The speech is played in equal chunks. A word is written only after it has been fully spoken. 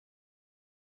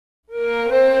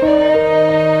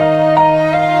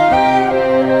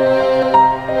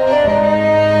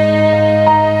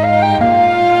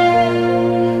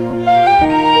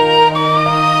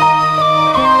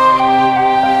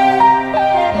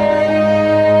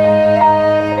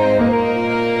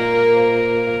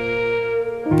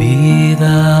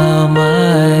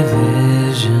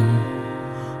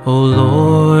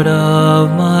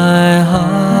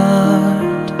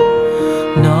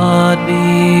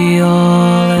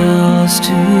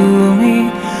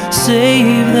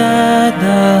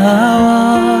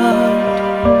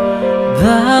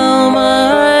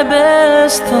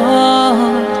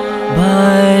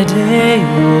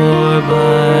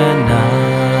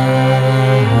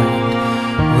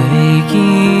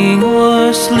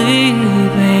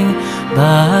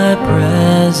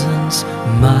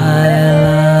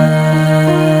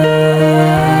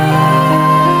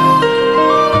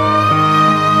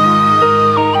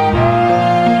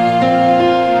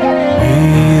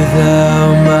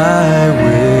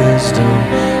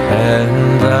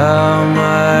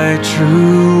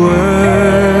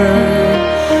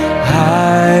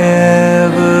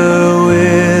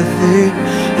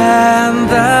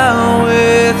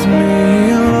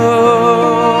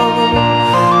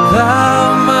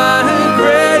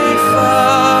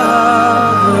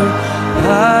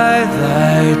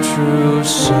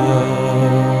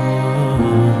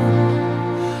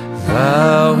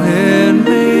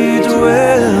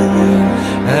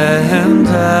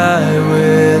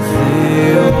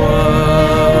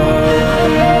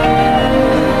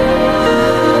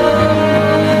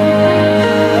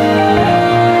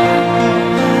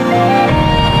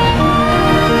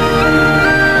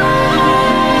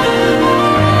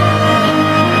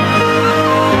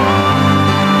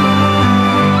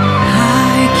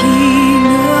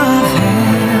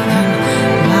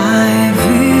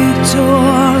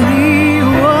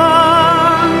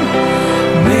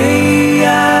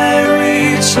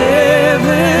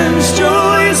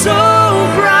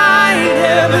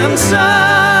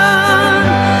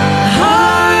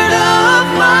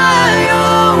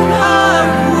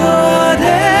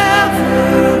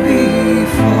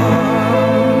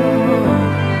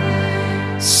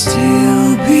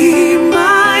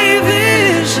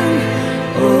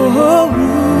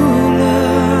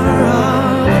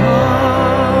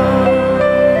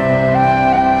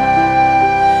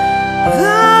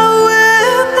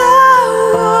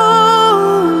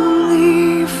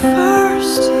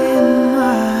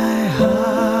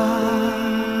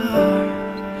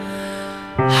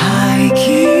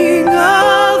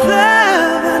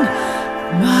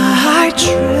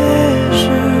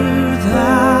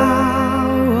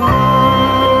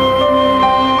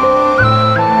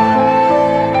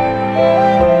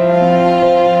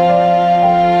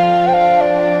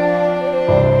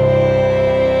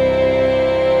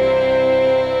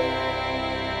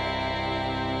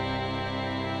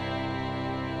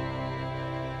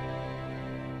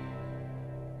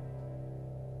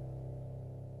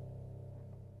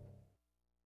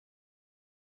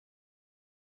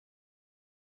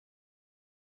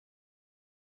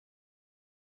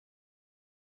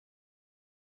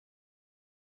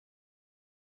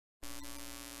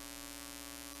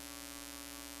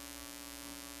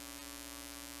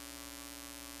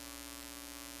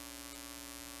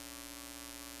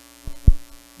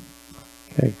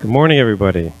Okay, good morning,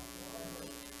 everybody.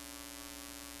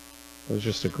 It was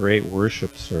just a great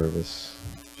worship service.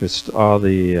 Just all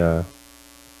the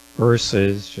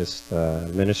verses just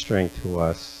ministering to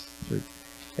us.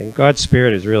 And God's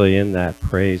Spirit is really in that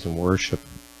praise and worship.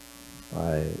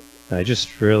 I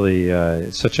just really,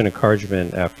 it's such an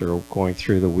encouragement after going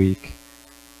through the week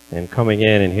and coming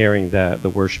in and hearing that the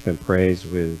worship and praise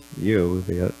with you,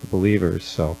 the believers.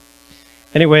 So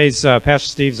anyways, Pastor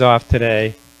Steve's off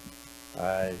today.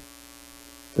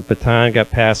 The baton got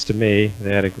passed to me.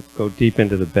 They had to go deep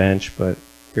into the bench, but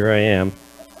here I am.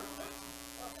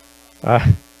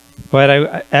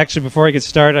 But actually, before I get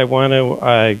started, I want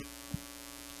to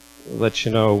let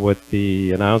you know what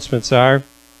the announcements are.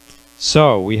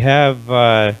 So we have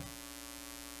the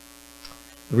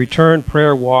Return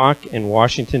Prayer Walk in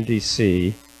Washington,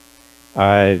 D.C.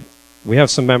 We have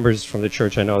some members from the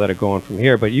church I know that are going from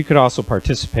here, but you could also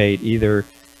participate either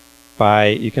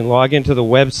you can log into the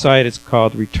website. It's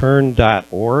called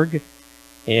return.org,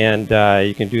 and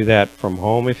you can do that from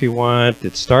home if you want.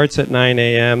 It starts at 9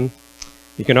 a.m.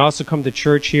 You can also come to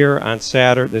church here on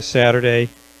this Saturday,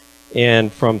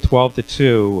 and from 12 to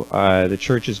 2, the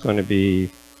church is going to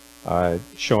be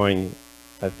showing,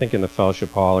 I think in the fellowship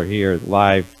hall or here,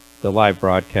 the live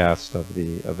broadcast of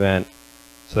the event.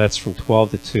 So that's from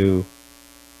 12 to 2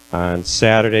 on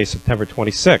Saturday, September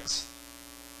 26th.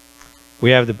 We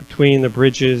have the Between the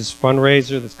Bridges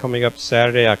fundraiser that's coming up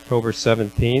Saturday, October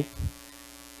 17th.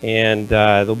 And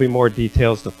there'll be more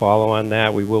details to follow on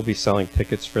that. We will be selling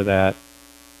tickets for that.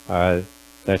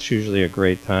 That's usually a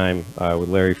great time with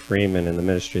Larry Freeman and the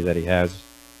ministry that he has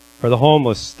for the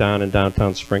homeless down in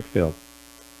downtown Springfield.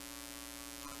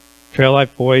 Trail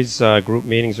Life Boys group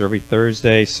meetings are every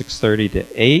Thursday, 6:30 to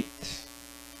 8.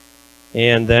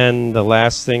 And then the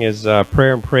last thing is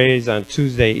prayer and praise on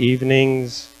Tuesday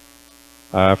evenings.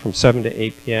 From 7 to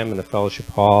 8 p.m. in the fellowship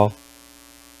hall.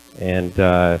 And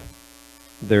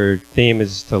their theme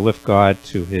is to lift God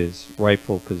to his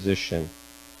rightful position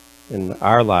in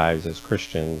our lives as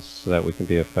Christians so that we can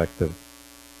be effective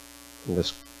in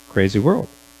this crazy world.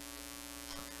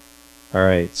 All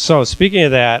right, so speaking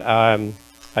of that,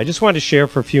 I just wanted to share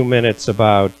for a few minutes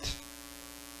about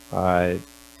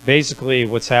basically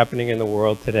what's happening in the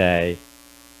world today.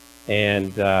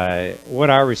 And what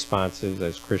our response is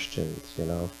as Christians, you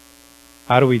know.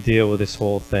 How do we deal with this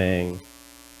whole thing?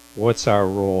 What's our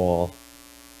role?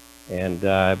 And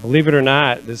believe it or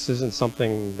not, this isn't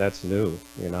something that's new,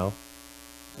 you know.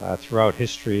 Throughout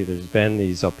history, there's been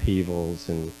these upheavals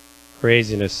and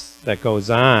craziness that goes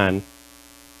on.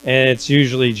 And it's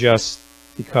usually just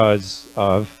because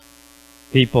of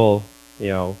people, you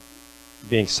know,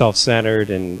 being self-centered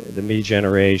and the me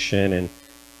generation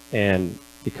and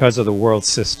because of the world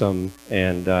system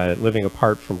and living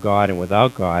apart from God and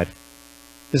without God,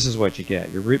 this is what you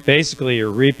get. Basically, you're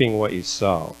reaping what you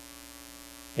sow.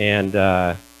 And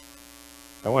I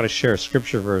want to share a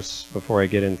scripture verse before I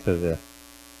get into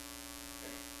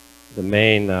the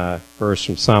main verse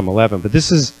from Psalm 11. But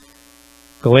this is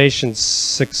Galatians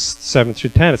 6:7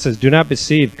 through 10. It says, "Do not be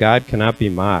deceived, God cannot be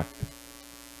mocked.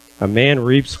 A man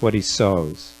reaps what he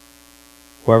sows.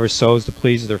 Whoever sows to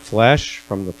please their flesh,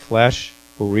 from the flesh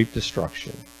will reap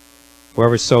destruction.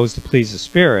 Whoever sows to please the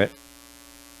Spirit,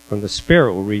 from the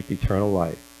Spirit will reap eternal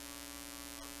life.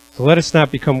 So let us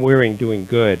not become weary in doing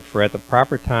good, for at the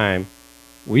proper time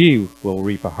we will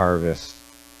reap a harvest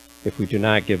if we do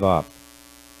not give up.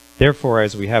 Therefore,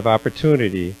 as we have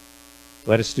opportunity,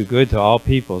 let us do good to all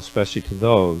people, especially to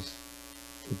those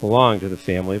who belong to the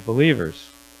family of believers."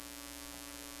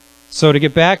 So to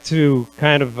get back to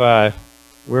kind of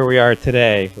where we are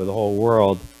today with the whole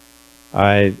world,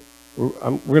 we're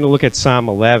going to look at Psalm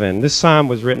 11. This psalm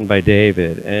was written by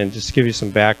David, and just to give you some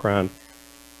background,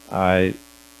 there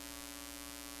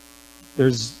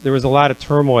was a lot of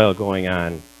turmoil going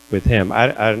on with him.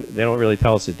 They don't really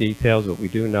tell us the details, but we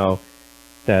do know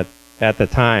that at the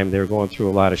time they were going through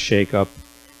a lot of shakeup,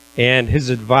 and his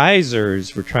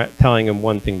advisors were telling him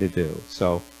one thing to do.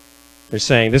 So they're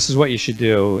saying, this is what you should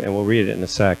do, and we'll read it in a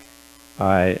sec.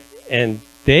 And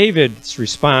David's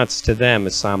response to them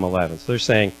is Psalm 11. So they're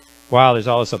saying, wow, there's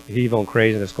all this upheaval and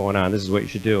craziness going on. This is what you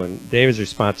should do. And David's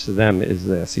response to them is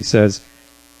this. He says,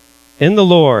 "In the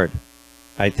Lord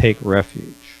I take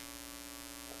refuge.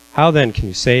 How then can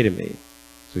you say to me,"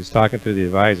 so he's talking to the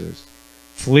advisors,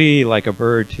 "Flee like a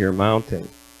bird to your mountain?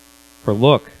 For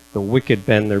look, the wicked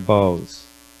bend their bows.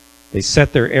 They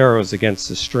set their arrows against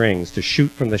the strings to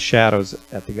shoot from the shadows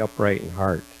at the upright in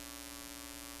heart.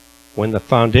 When the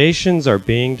foundations are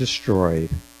being destroyed,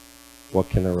 what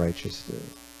can the righteous do?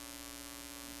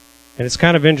 And it's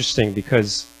kind of interesting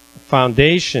because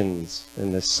foundations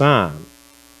in this psalm,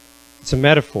 it's a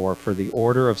metaphor for the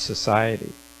order of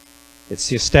society. It's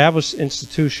the established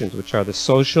institutions which are the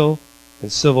social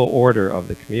and civil order of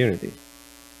the community.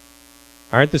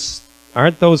 Aren't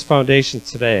those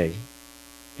foundations today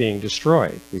being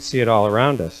destroyed? We see it all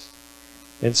around us.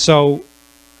 And so,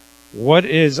 what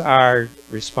is our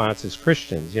response as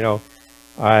Christians? You know,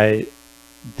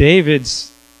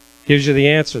 David's gives you the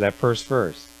answer, that first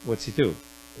verse. What's he do?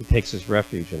 He takes his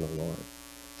refuge in the Lord.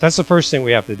 That's the first thing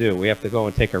we have to do. We have to go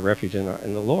and take our refuge in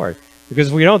the Lord. Because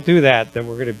if we don't do that, then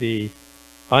we're going to be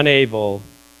unable,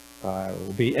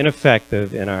 we'll be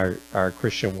ineffective in our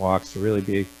Christian walks to really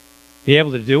be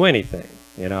able to do anything,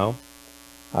 you know.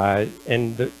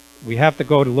 We have to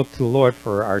go to look to the Lord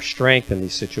for our strength in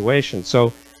these situations.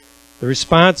 So the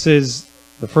response is,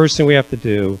 the first thing we have to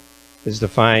do is to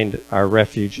find our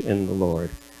refuge in the Lord.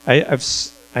 I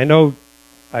know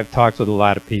I've talked with a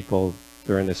lot of people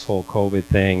during this whole COVID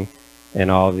thing and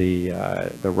all the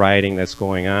rioting that's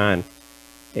going on,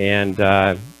 and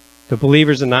the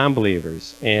believers and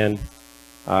non-believers, and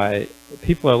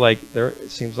people are like,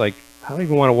 it seems like I don't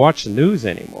even want to watch the news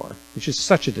anymore. It's just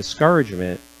such a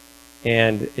discouragement,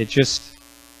 and it just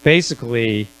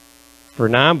basically, for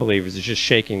non-believers, it's just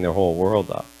shaking their whole world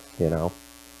up, you know.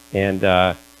 And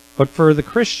but for the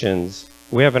Christians,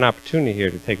 we have an opportunity here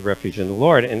to take refuge in the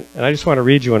Lord. And I just want to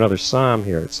read you another psalm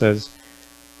here. It says,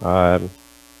 Psalm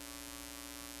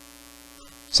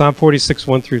 46,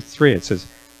 1 through 3, it says,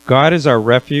 God is our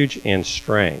refuge and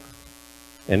strength,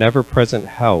 an ever-present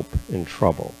help in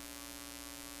trouble.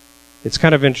 It's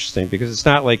kind of interesting because it's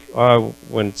not like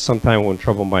when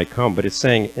trouble might come, but it's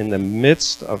saying in the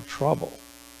midst of trouble,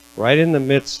 right in the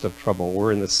midst of trouble,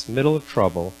 we're in the middle of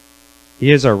trouble,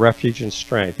 he is our refuge and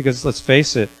strength. Because let's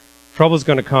face it, trouble is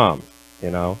going to come, you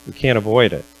know, we can't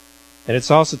avoid it. And it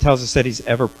also tells us that he's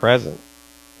ever present,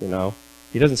 you know.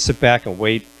 He doesn't sit back and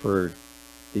wait for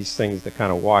these things to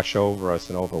kind of wash over us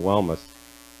and overwhelm us.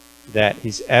 That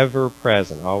he's ever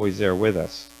present, always there with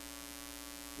us.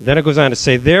 Then it goes on to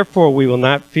say, therefore we will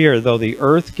not fear though the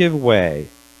earth give way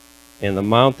and the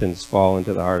mountains fall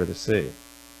into the heart of the sea.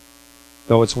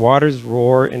 Though its waters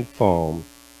roar and foam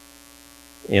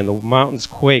and the mountains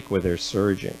quake with their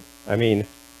surging. I mean,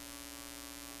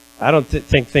 I don't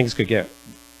think things could get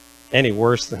any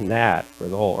worse than that, where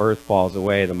the whole earth falls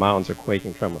away, the mountains are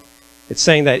quaking, trembling. It's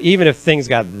saying that even if things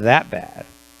got that bad,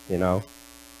 you know,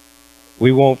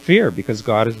 we won't fear because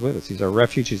God is with us. He's our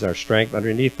refuge. He's our strength.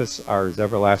 Underneath us are his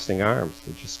everlasting arms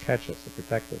to just catch us, to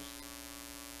protect us.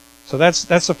 So that's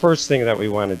the first thing that we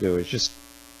want to do, is just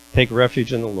take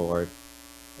refuge in the Lord,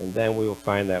 and then we will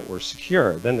find that we're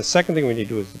secure. Then the second thing we need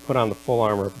to do is to put on the full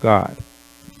armor of God.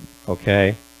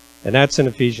 Okay? And that's in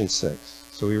Ephesians 6.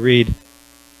 So we read,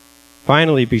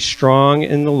 finally, be strong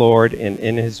in the Lord and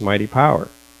in his mighty power.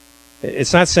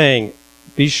 It's not saying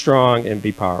be strong and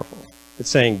be powerful. It's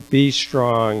saying be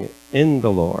strong in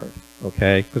the Lord,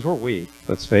 okay? Because we're weak,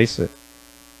 let's face it.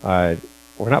 We're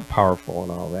not powerful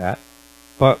and all that,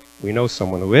 but we know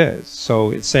someone who is. So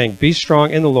it's saying be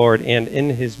strong in the Lord and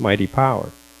in his mighty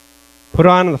power. Put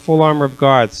on the full armor of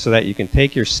God so that you can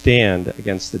take your stand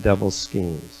against the devil's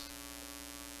schemes.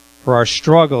 For our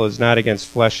struggle is not against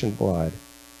flesh and blood,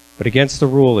 but against the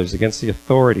rulers, against the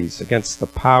authorities, against the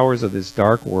powers of this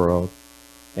dark world,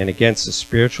 and against the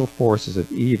spiritual forces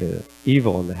of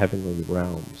evil in the heavenly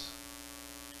realms.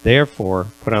 Therefore,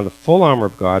 put on the full armor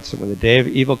of God, so when the day of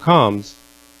evil comes,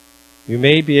 you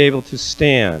may be able to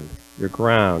stand your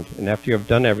ground, and after you have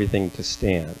done everything, to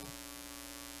stand.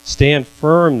 Stand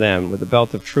firm then with the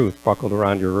belt of truth buckled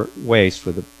around your waist,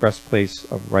 with the breastplate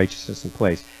of righteousness in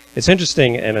place. It's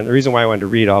interesting, and the reason why I wanted to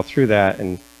read all through that,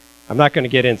 and I'm not going to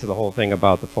get into the whole thing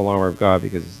about the full armor of God,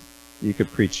 because you could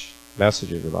preach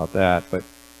messages about that, but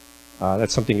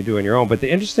that's something you do on your own. But the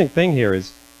interesting thing here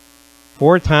is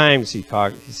 4 times he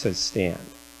says stand.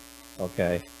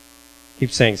 Okay?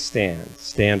 Keep saying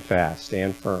stand fast,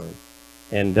 stand firm.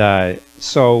 And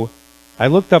so I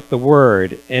looked up the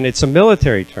word, and it's a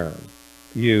military term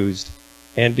used,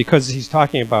 and because he's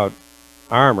talking about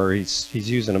armor, he's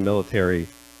using a military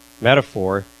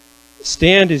metaphor.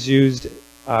 Stand is used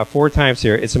 4 times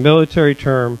here. It's a military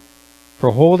term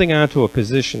for holding on to a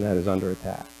position that is under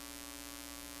attack.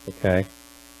 Okay?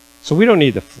 So we don't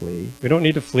need to flee. We don't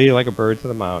need to flee like a bird to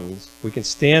the mountains. We can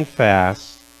stand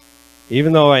fast,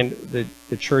 even though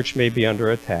the church may be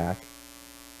under attack,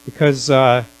 because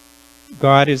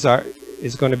God is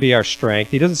going to be our strength.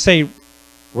 He doesn't say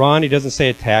run. He doesn't say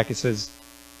attack. He says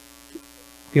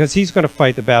because he's going to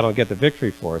fight the battle and get the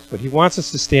victory for us. But he wants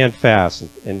us to stand fast,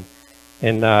 and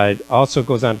also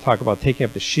goes on to talk about taking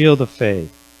up the shield of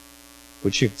faith,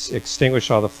 which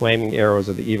extinguish all the flaming arrows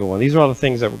of the evil one. These are all the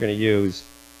things that we're going to use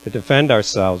to defend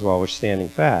ourselves while we're standing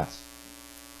fast.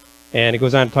 And it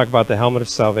goes on to talk about the helmet of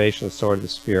salvation, the sword of the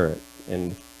Spirit.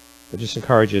 And I just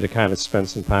encourage you to kind of spend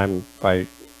some time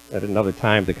at another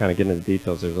time to kind of get into the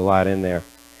details. There's a lot in there.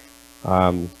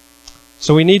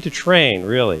 So we need to train,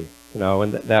 really,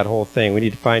 in that whole thing. We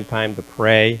need to find time to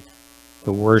pray,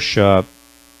 to worship,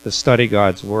 to study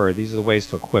God's Word. These are the ways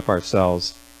to equip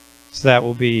ourselves so that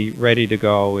we'll be ready to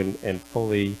go and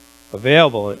fully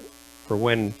available for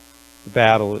when the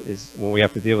battle is, when we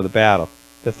have to deal with the battle.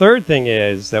 The third thing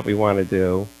is that we want to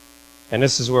do, and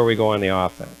this is where we go on the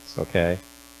offense, okay?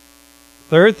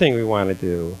 Third thing we want to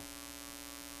do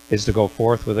is to go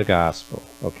forth with the gospel,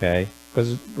 okay?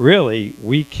 Because really,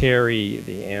 we carry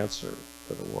the answer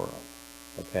to the world,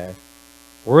 okay?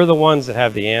 We're the ones that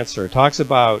have the answer. It talks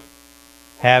about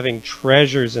having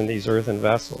treasures in these earthen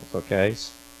vessels, okay?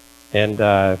 And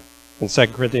in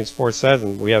 2 Corinthians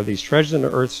 4:7, we have these treasures in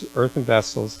the earthen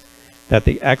vessels, that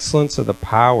the excellence of the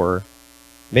power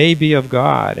may be of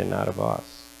God and not of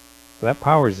us. So that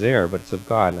power is there, but it's of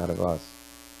God, not of us.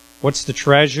 What's the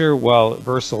treasure? Well,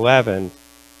 verse 11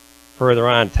 further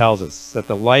on tells us that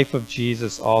the life of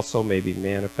Jesus also may be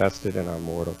manifested in our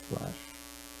mortal flesh.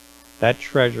 That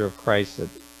treasure of Christ that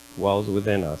dwells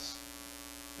within us,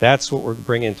 that's what we're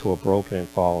bringing to a broken and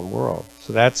fallen world.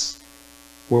 So that's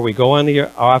where we go on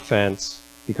the offense,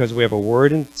 because we have a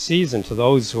word in season to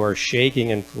those who are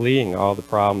shaking and fleeing all the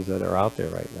problems that are out there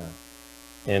right now.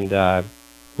 And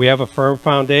we have a firm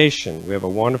foundation. We have a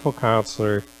wonderful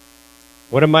counselor.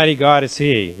 What a mighty God is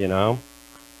he,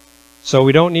 So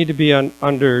we don't need to be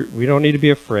we don't need to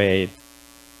be afraid.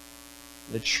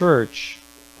 The church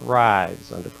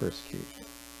thrives under persecution.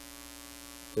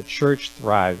 The church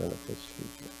thrives under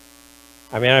persecution.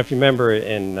 I mean, if you remember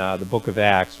in the book of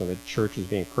Acts, when the church was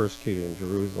being persecuted in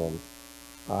Jerusalem,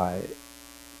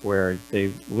 where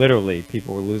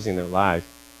people were losing their lives,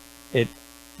 it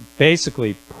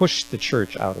basically pushed the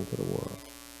church out into the world.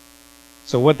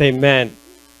 So what they meant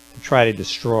to try to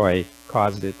destroy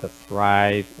caused it to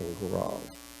thrive and grow.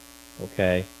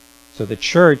 Okay? So the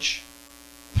church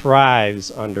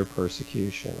thrives under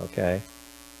persecution. Okay?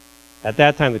 At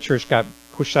that time, the church got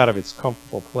pushed out of its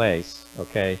comfortable place.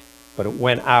 Okay? But it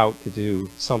went out to do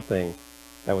something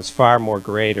that was far more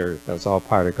greater. That was all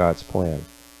part of God's plan.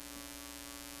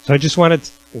 So I just wanted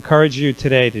to encourage you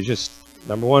today to just,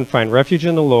 number one, find refuge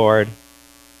in the Lord.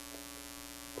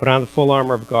 Put on the full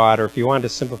armor of God, or if you wanted to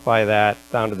simplify that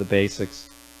down to the basics,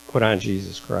 put on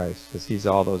Jesus Christ, because he's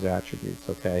all those attributes,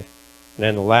 okay? And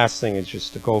then the last thing is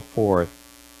just to go forth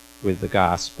with the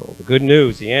gospel. The good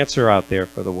news, the answer out there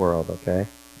for the world, okay?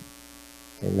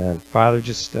 Amen. Father,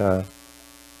 just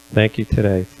thank you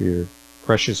today for your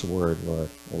precious word, Lord.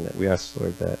 And that we ask,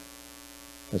 Lord, that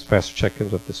as Pastor Chet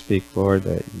comes up to speak, Lord,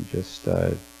 that you just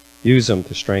use them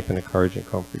to strengthen, encourage, and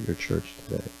comfort your church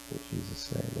today. In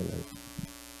Jesus' name, amen.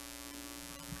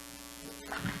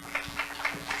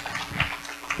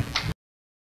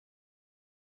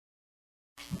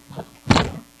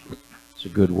 It's a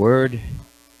good word.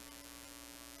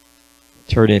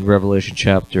 Turn in Revelation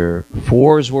chapter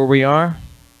 4 is where we are.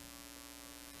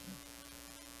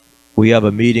 We have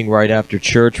a meeting right after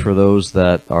church for those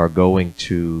that are going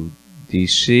to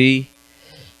D.C.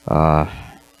 We'll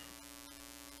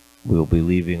be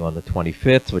leaving on the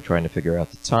 25th. We're trying to figure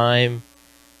out the time.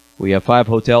 We have 5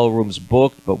 hotel rooms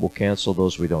booked, but we'll cancel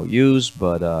those we don't use.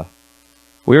 But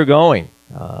we're going.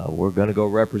 We're going to go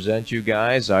represent you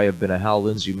guys. I have been a Hal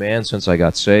Lindsey man since I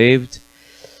got saved.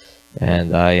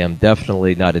 And I am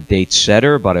definitely not a date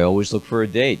setter, but I always look for a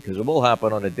date. Because it will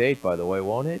happen on a date, by the way,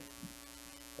 won't it?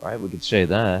 Right? We could say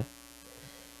that.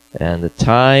 And the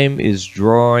time is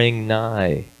drawing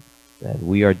nigh. And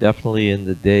we are definitely in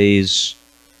the days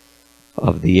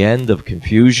of the end of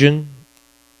confusion.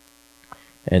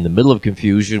 In the middle of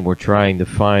confusion, we're trying to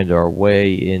find our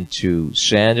way into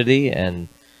sanity and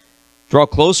draw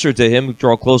closer to Him,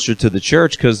 draw closer to the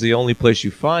church, because the only place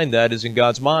you find that is in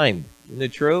God's mind. Isn't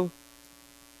it true?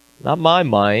 Not my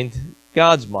mind,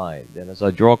 God's mind. And as I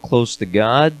draw close to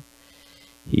God,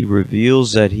 He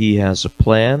reveals that He has a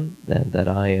plan, and that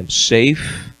I am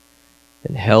safe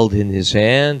and held in His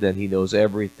hand, and He knows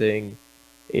everything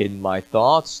in my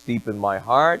thoughts, deep in my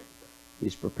heart.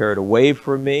 He's prepared a way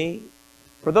for me.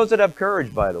 For those that have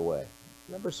courage, by the way.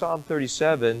 Remember Psalm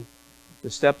 37, the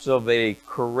steps of a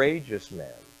courageous man,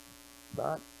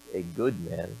 not a good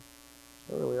man.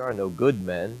 There really are no good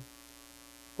men.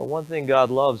 But one thing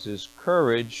God loves is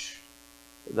courage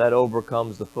that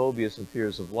overcomes the phobias and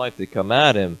fears of life that come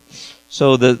at him.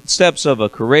 So the steps of a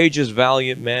courageous,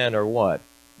 valiant man are what?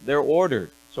 They're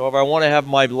ordered. So if I want to have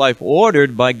my life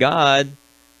ordered by God,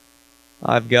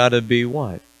 I've got to be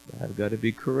what? I've got to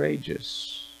be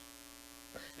courageous.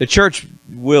 The church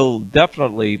will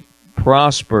definitely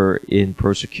prosper in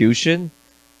persecution,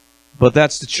 but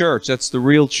that's the church. That's the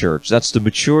real church. That's the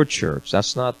mature church.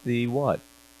 That's not the what?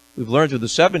 We've learned through the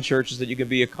 7 churches that you can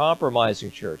be a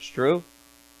compromising church. True?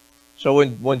 So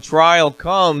when trial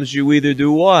comes, you either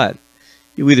do what?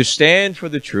 You either stand for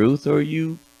the truth or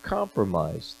you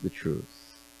compromise the truth.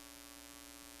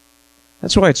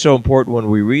 That's why it's so important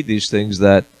when we read these things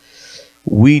that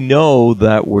we know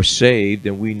that we're saved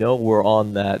and we know we're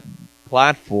on that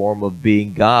platform of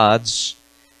being God's,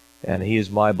 and He is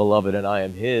my beloved and I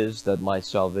am His, that my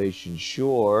salvation's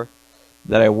sure,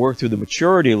 that I work through the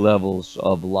maturity levels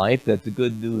of life, that the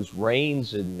good news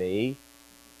reigns in me,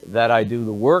 that I do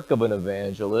the work of an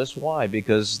evangelist. Why?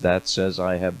 Because that says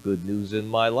I have good news in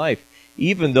my life,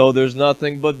 even though there's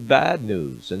nothing but bad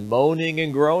news and moaning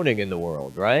and groaning in the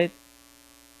world, right?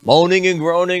 Moaning and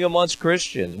groaning amongst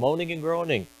Christians, moaning and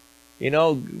groaning,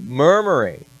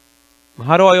 murmuring.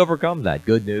 How do I overcome that?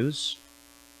 Good news.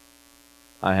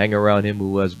 I hang around Him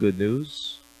who has good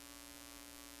news.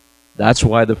 That's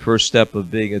why the first step of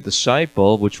being a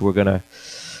disciple, which we're going to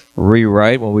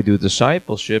rewrite when we do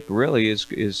discipleship, really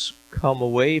is come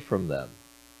away from them.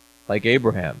 Like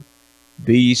Abraham.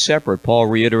 Be ye separate. Paul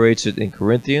reiterates it in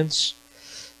Corinthians,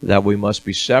 that we must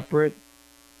be separate.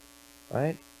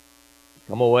 Right?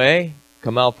 Come away,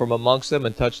 come out from amongst them,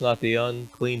 and touch not the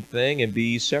unclean thing, and be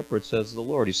ye separate, says the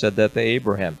Lord. He said that to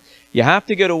Abraham. You have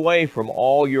to get away from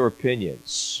all your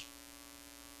opinions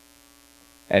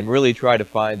and really try to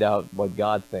find out what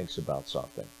God thinks about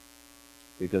something.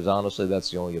 Because honestly,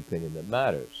 that's the only opinion that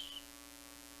matters.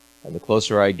 And the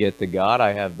closer I get to God,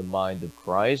 I have the mind of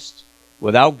Christ.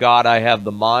 Without God, I have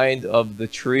the mind of the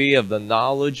tree of the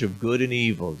knowledge of good and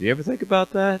evil. Do you ever think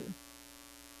about that?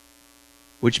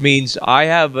 Which means I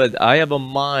have a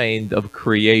mind of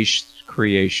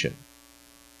creation.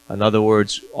 In other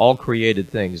words, all created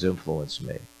things influence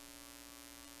me,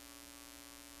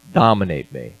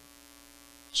 dominate me.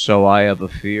 So I have a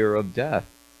fear of death,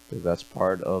 because that's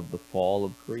part of the fall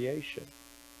of creation.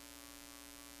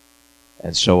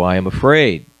 And so I am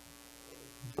afraid.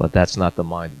 But that's not the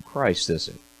mind of Christ, is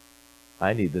it?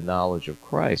 I need the knowledge of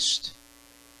Christ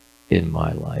in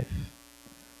my life.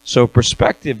 So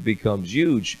perspective becomes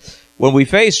huge. When we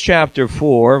face chapter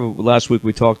 4, last week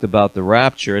we talked about the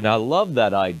rapture, and I love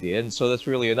that idea, and so that's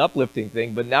really an uplifting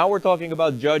thing, but now we're talking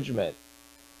about judgment.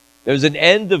 There's an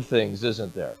end of things,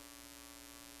 isn't there?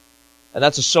 And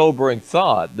that's a sobering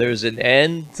thought. There's an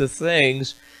end to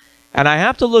things, and I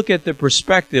have to look at the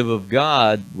perspective of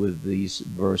God with these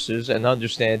verses and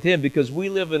understand Him, because we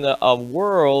live in a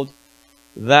world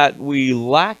that we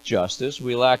lack justice,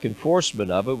 we lack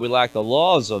enforcement of it, we lack the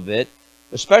laws of it,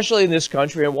 especially in this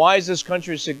country. And why is this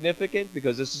country significant?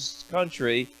 Because this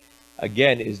country,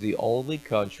 again, is the only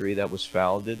country that was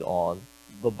founded on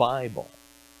the Bible.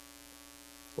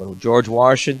 When George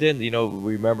Washington,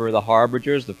 remember the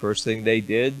Harbingers, the first thing they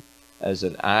did as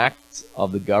an act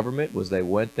of the government was they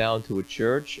went down to a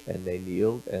church and they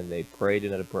kneeled and they prayed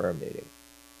in a prayer meeting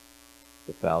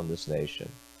to found this nation.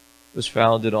 It was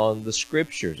founded on the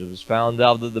Scriptures. It was founded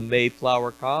out of the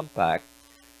Mayflower Compact,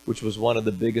 which was one of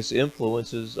the biggest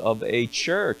influences of a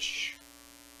church.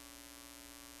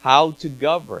 How to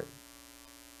govern.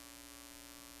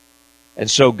 And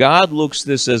so God looks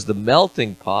this as the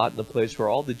melting pot, the place where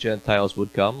all the Gentiles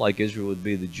would come, like Israel would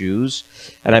be the Jews.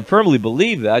 And I firmly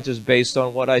believe that, just based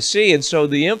on what I see. And so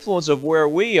the influence of where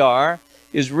we are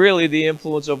is really the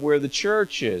influence of where the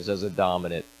church is as a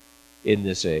dominant in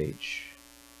this age.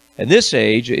 And this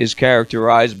age is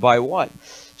characterized by what?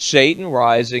 Satan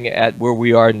rising at where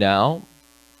we are now,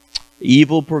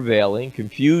 evil prevailing,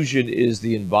 confusion is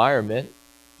the environment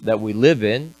that we live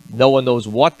in. No one knows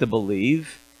what to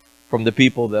believe from the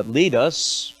people that lead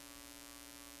us,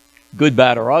 good,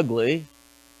 bad, or ugly,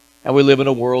 and we live in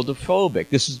a world of phobic.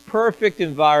 This is perfect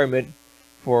environment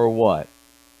for what?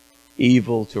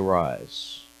 Evil to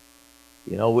rise.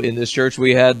 In this church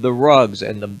we had the rugs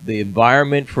and the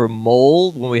environment for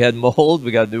mold. When we had mold,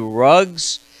 we got new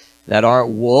rugs that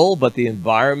aren't wool, but the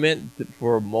environment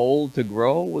for mold to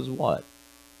grow was what?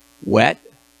 Wet,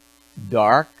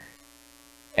 dark,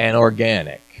 and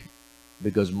organic.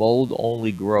 Because mold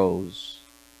only grows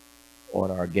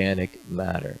on organic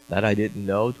matter. That I didn't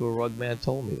know till a rug man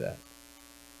told me that.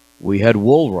 We had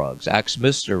wool rugs,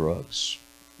 Axminster rugs,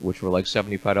 which were like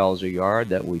 $75 a yard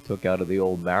that we took out of the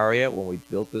old Marriott when we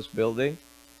built this building.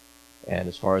 And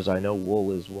as far as I know,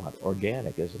 wool is what?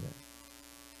 Organic, isn't it?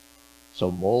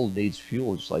 So mold needs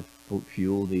fuel, just like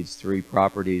fuel needs three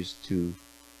properties to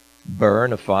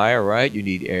burn a fire, right? You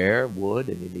need air, wood,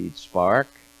 and you need spark.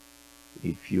 You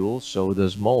need fuel, so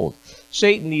does mold.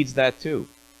 Satan needs that too.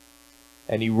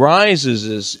 And he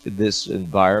rises this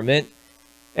environment,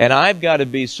 and I've got to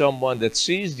be someone that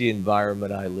sees the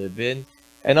environment I live in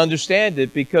and understand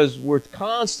it, because we're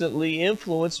constantly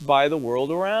influenced by the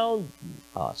world around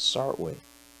us, aren't we?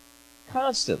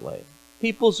 Constantly.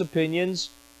 People's opinions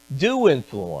do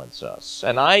influence us,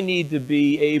 and I need to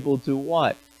be able to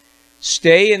what?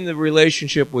 Stay in the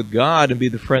relationship with God and be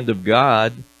the friend of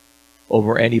God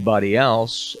over anybody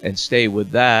else, and stay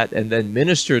with that, and then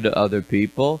minister to other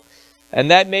people. And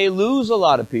that may lose a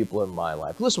lot of people in my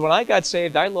life. Listen, when I got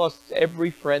saved, I lost every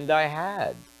friend I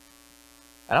had.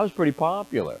 And I was pretty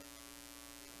popular.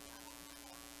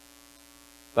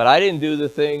 But I didn't do the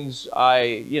things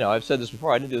I've said this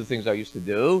before, I didn't do the things I used to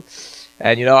do.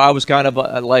 And, I was kind of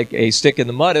like a stick in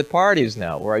the mud at parties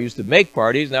now, where I used to make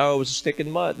parties. Now I was a stick in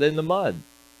the mud.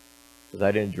 Because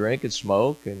I didn't drink and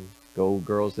smoke and go with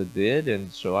girls that did,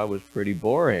 and so I was pretty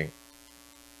boring.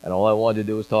 And all I wanted to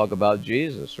do was talk about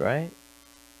Jesus, right?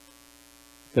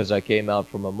 Because I came out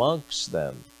from amongst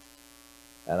them.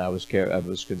 And I was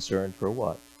concerned for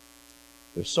what?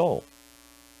 Their soul.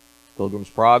 Pilgrim's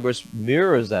Progress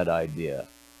mirrors that idea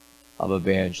of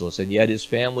evangelist, and yet his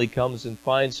family comes and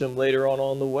finds him later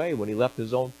on the way, when he left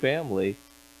his own family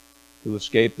to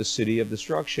escape the city of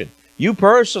destruction. You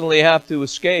personally have to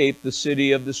escape the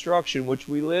city of destruction which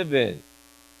we live in.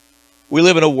 We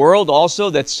live in a world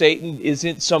also that Satan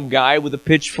isn't some guy with a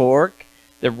pitchfork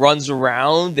that runs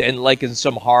around and like in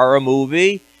some horror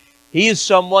movie. He is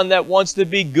someone that wants to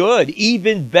be good,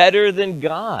 even better than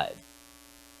God.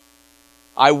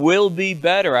 I will be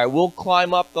better. I will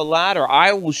climb up the ladder.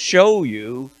 I will show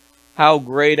you how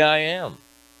great I am.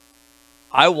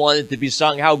 I want it to be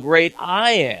sung how great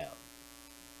I am.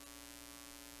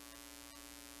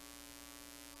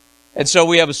 And so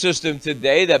we have a system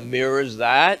today that mirrors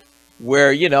that,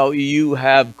 where, you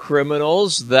have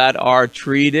criminals that are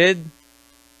treated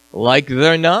like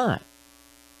they're not,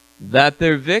 that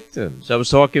they're victims. I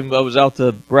was out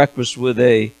to breakfast with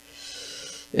a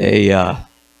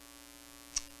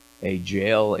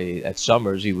jail at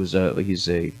Summers. He's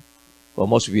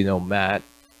most of you know Matt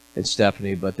and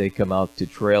Stephanie, but they come out to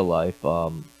Trail Life.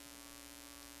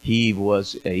 He's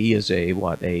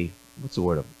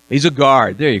a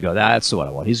guard. There you go. That's the one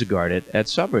I want. He's a guard at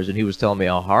Summers, and he was telling me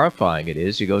how horrifying it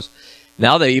is. He goes,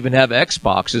 now they even have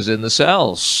Xboxes in the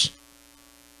cells.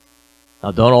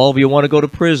 Now, don't all of you want to go to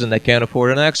prison that can't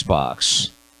afford an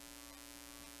Xbox?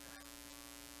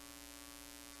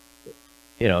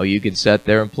 You can sit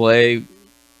there and play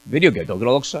video games. Don't get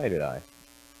all excited,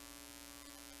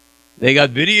 They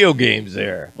got video games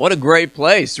there. What a great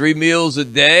place. 3 meals a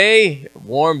day,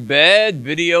 warm bed,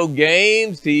 video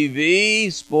games,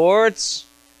 TV, sports,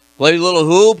 play a little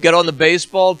hoop, get on the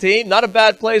baseball team. Not a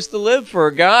bad place to live for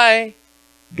a guy.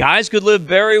 Guys could live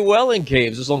very well in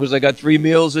caves as long as they got 3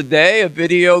 meals a day, a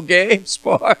video game,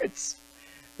 sports.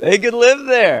 They could live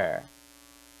there.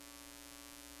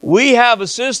 We have a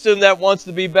system that wants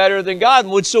to be better than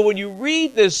God. So when you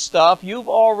read this stuff, you've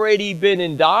already been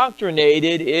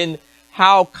indoctrinated in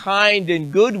how kind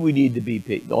and good we need to be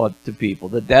to people.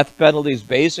 The death penalty has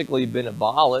basically been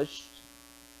abolished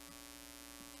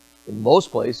in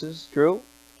most places, true?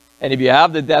 And if you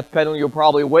have the death penalty, you'll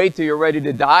probably wait till you're ready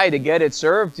to die to get it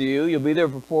served to you. You'll be there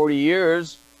for 40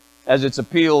 years as it's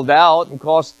appealed out and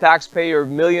costs the taxpayer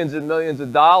millions and millions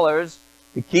of dollars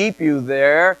to keep you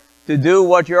there, to do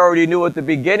what you already knew at the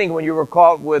beginning when you were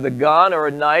caught with a gun or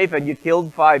a knife and you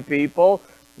killed 5 people,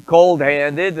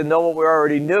 cold-handed, to know what we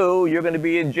already knew. You're going to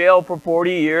be in jail for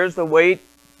 40 years to wait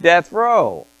death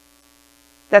row.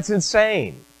 That's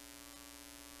insane.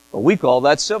 But we call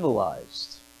that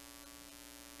civilized.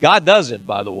 God doesn't,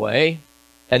 by the way,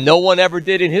 and no one ever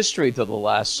did in history till the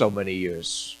last so many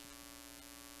years.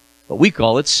 But we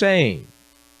call it sane.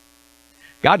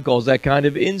 God calls that kind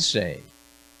of insane.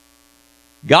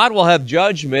 God will have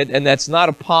judgment, and that's not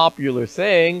a popular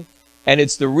thing, and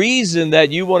it's the reason that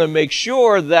you want to make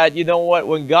sure that,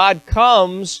 when God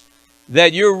comes,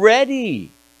 that you're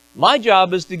ready. My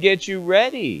job is to get you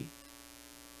ready.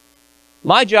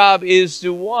 My job is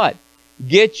to what?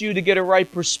 Get you to get a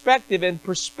right perspective, and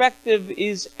perspective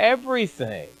is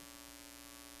everything.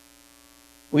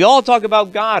 We all talk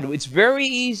about God. It's very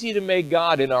easy to make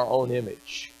God in our own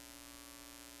image.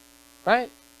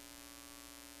 Right?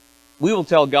 We will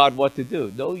tell God what to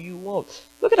do. No, you won't.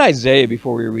 Look at Isaiah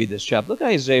before we read this chapter. Look at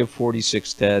Isaiah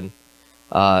 46:10.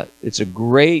 It's a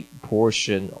great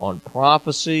portion on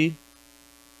prophecy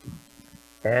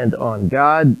and on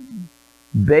God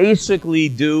basically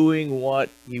doing what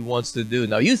he wants to do.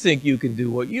 Now, you think you can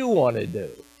do what you want to do,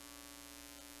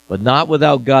 but not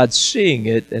without God seeing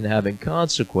it and having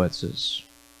consequences.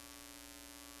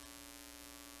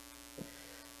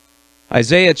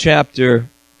 Isaiah chapter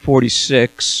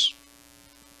 46,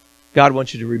 God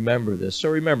wants you to remember this. So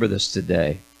remember this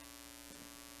today.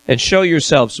 And show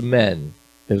yourselves men.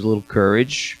 There's a little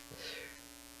courage.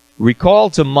 Recall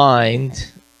to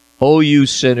mind, O you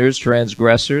sinners,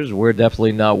 transgressors, we're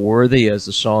definitely not worthy, as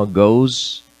the song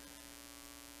goes.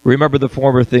 Remember the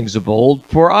former things of old,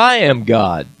 for I am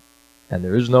God, and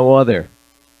there is no other.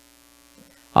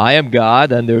 I am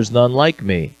God, and there is none like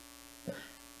me.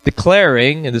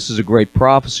 Declaring, and this is a great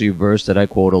prophecy verse that I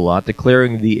quote a lot,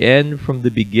 declaring the end from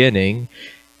the beginning,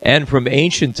 and from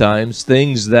ancient times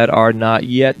things that are not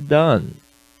yet done,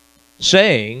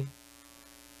 saying,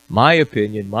 my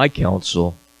opinion, my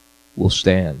counsel will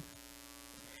stand,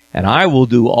 and I will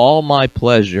do all my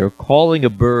pleasure, calling a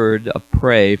bird of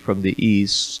prey from the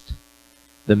east,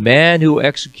 the man who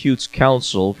executes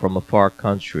counsel from a far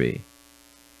country.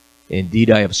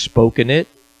 Indeed, I have spoken it,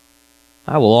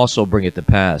 I will also bring it to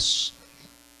pass.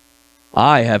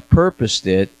 I have purposed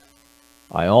it,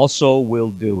 I also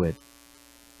will do it.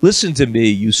 Listen to me,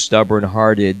 you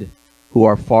stubborn-hearted who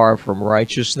are far from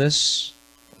righteousness.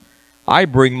 I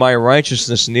bring my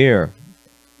righteousness near.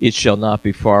 It shall not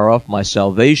be far off. My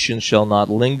salvation shall not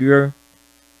linger.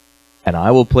 And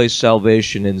I will place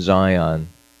salvation in Zion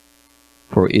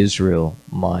for Israel,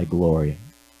 my glory.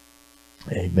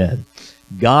 Amen.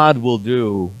 God will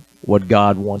do what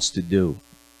God wants to do.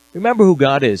 Remember who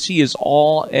God is. He is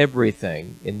all,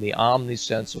 everything in the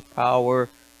omnisense of power,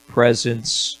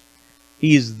 presence.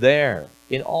 He is there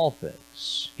in all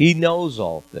things. He knows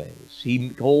all things. He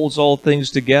holds all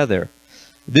things together.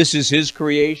 This is his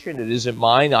creation. It isn't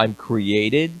mine. I'm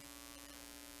created.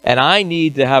 And I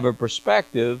need to have a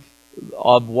perspective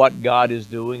of what God is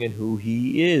doing and who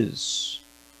he is.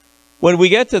 When we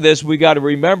get to this, we got to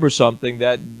remember something,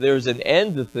 that there's an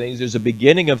end to things. There's a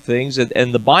beginning of things.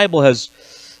 And the Bible has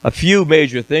a few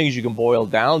major things you can boil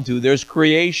down to. There's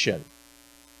creation.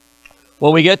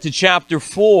 When we get to chapter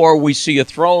 4, we see a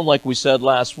throne, like we said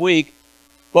last week.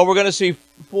 But we're going to see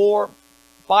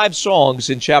 5 songs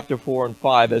in chapter 4 and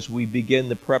 5 as we begin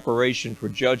the preparation for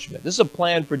judgment. This is a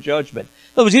plan for judgment.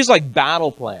 In other words, these are like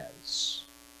battle plans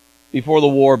before the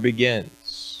war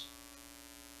begins.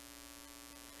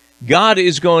 God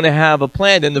is going to have a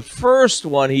plan. In the first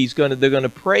one, they're going to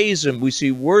praise him. We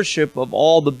see worship of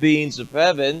all the beings of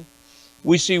heaven.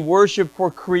 We see worship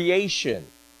for creation.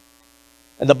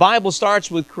 And the Bible starts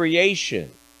with creation.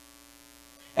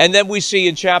 And then we see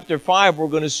in chapter 5, we're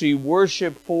going to see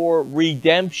worship for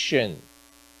redemption.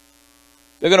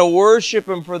 They're going to worship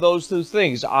him for those 2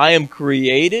 things. I am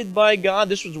created by God.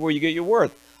 This is where you get your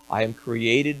worth. I am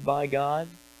created by God.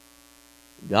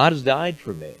 God has died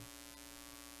for me.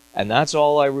 And that's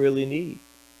all I really need.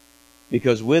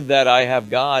 Because with that I have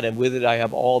God, and with it I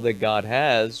have all that God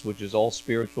has, which is all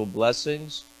spiritual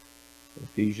blessings,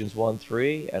 Ephesians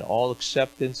 1:3, and all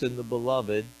acceptance in the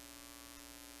beloved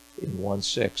in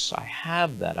 1:6. I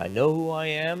have that. I know who I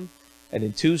am. And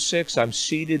in 2:6, I'm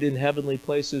seated in heavenly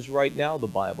places right now, the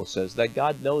Bible says. That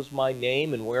God knows my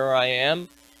name and where I am,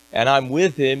 and I'm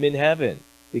with him in heaven.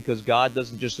 Because God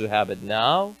doesn't just inhabit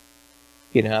now,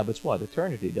 he inhabits what?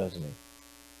 Eternity, doesn't he?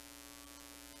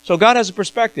 So God has a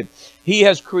perspective. He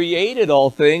has created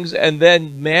all things, and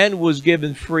then man was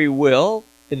given free will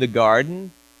in the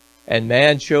garden, and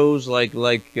man chose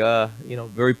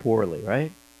very poorly,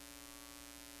 right?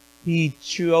 He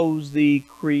chose the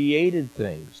created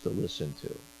things to listen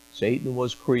to. Satan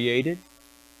was created.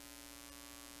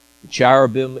 The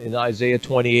cherubim in Isaiah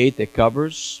 28 that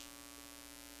covers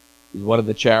is one of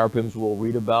the cherubims we'll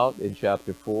read about in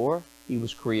chapter 4. He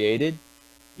was created.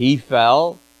 He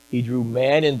fell. He drew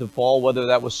man into fall. Whether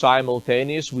that was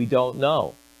simultaneous, we don't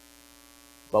know.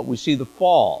 But we see the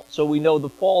fall. So we know the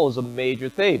fall is a major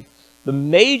theme. The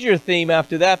major theme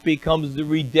after that becomes the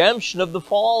redemption of the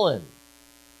fallen.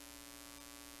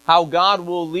 How God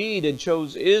will lead and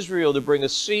chose Israel to bring a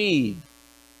seed.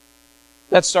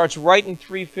 That starts right in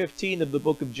 3:15 of the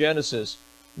book of Genesis.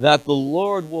 That the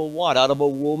Lord will what? Out of a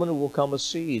woman will come a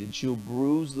seed, and she'll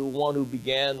bruise the one who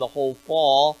began the whole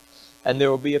fall, and there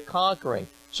will be a conquering.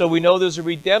 So we know there's a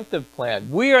redemptive plan.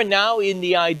 We are now in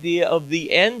the idea of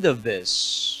the end of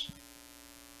this.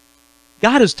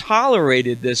 God has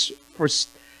tolerated this for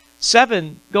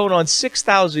 7, going on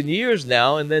 6,000 years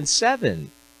now, and then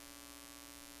 7.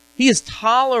 He has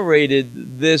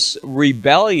tolerated this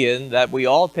rebellion that we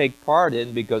all take part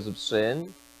in because of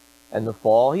sin and the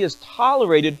fall. He has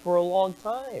tolerated for a long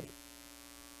time.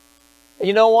 And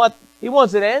you know what? He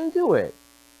wants an end to it.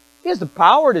 He has the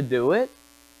power to do it.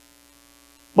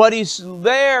 But he's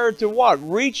there to what?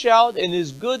 Reach out in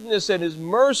his goodness and his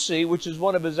mercy, which is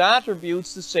one of his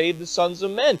attributes, to save the sons of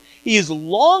men. He is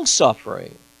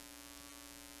long-suffering.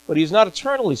 But he's not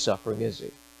eternally suffering, is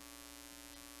he?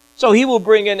 So he will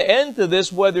bring an end to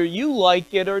this whether you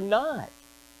like it or not.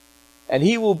 And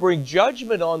he will bring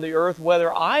judgment on the earth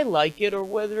whether I like it or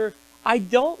whether I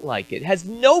don't like it. It has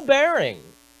no bearing.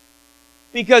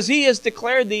 Because he has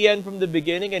declared the end from the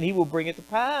beginning and he will bring it to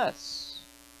pass.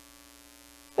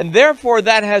 And therefore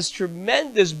that has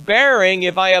tremendous bearing,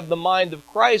 if I have the mind of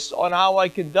Christ, on how I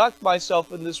conduct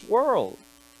myself in this world.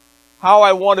 How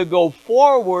I want to go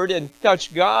forward and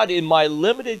touch God in my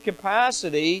limited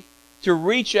capacity to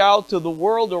reach out to the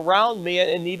world around me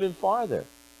and even farther.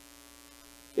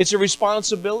 It's a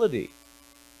responsibility.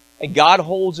 And God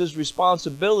holds his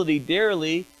responsibility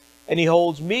dearly, and he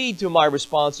holds me to my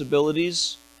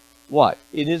responsibilities, what?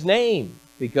 In his name.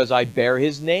 Because I bear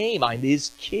his name. I'm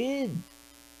his kid.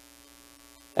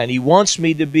 And he wants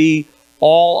me to be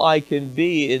all I can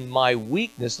be in my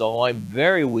weakness, though I'm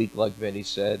very weak, like Vinny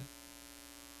said.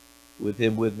 With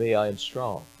him with me, I am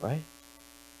strong, right?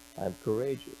 I'm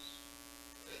courageous.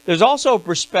 There's also a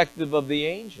perspective of the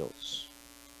angels.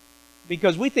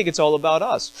 Because we think it's all about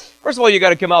us. First of all, you got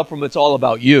to come out from it's all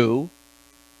about you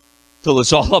till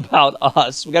it's all about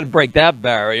us. We got to break that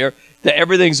barrier to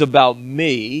everything's about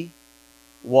me,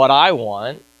 what I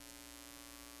want,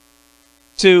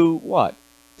 to what?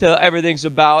 To everything's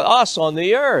about us on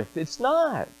the earth. It's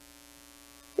not.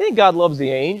 You think God loves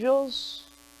the angels?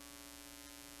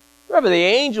 Remember, the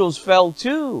angels fell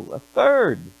too, a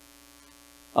third,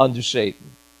 under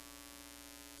Satan,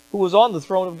 who was on the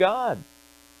throne of God,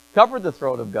 covered the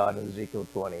throne of God in Ezekiel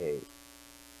 28.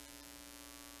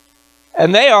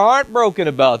 And they are heartbroken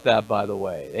about that, by the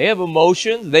way. They have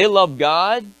emotions. They love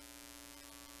God.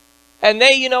 And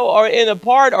they, are in a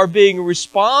part are being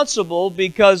responsible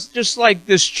because just like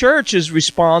this church is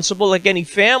responsible, like any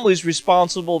family is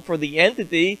responsible for the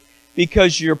entity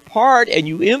because you're part and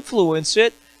you influence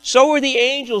it, so are the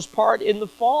angels part in the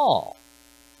fall.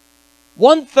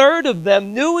 1/3 of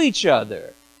them knew each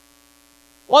other.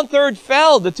 1/3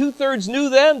 fell. The 2/3 knew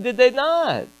them, did they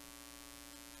not?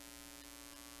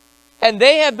 And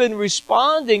they have been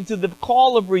responding to the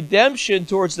call of redemption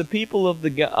towards the people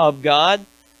of God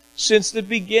since the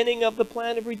beginning of the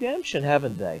plan of redemption,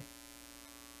 haven't they?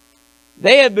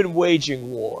 They have been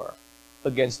waging war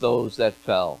against those that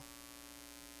fell.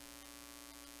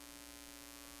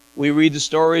 We read the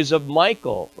stories of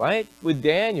Michael, right, with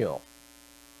Daniel.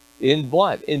 In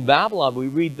what? In Babylon, we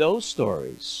read those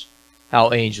stories,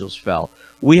 how angels fell.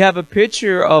 We have a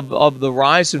picture of the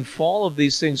rise and fall of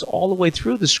these things all the way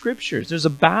through the Scriptures. There's a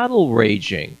battle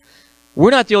raging.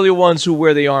 We're not the only ones who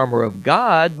wear the armor of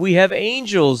God. We have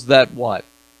angels that what?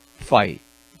 Fight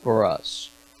for us.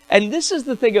 And this is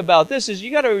the thing about this, is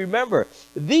you got to remember,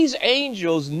 these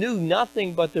angels knew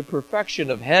nothing but the perfection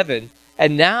of heaven,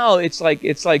 and now it's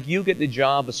like you get the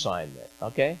job assignment,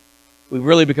 okay? We've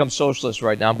really become socialists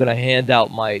right now. I'm going to hand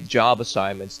out my job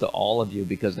assignments to all of you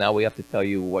because now we have to tell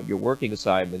you what your working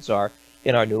assignments are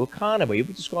in our new economy.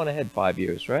 We've just gone ahead 5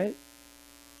 years, right?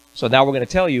 So now we're going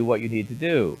to tell you what you need to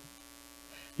do.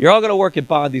 You're all going to work at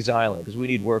Bondi's Island because we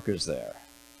need workers there.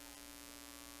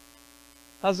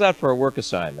 How's that for a work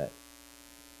assignment?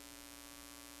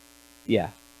 Yeah.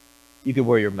 You can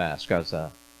wear your mask. How's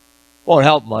that? Won't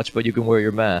help much, but you can wear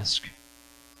your mask.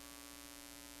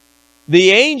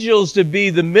 The angels to be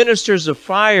the ministers of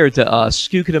fire to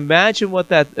us. You can imagine what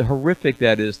that horrific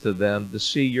that is to them, to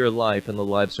see your life and the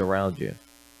lives around you.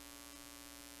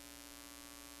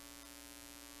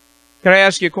 Can I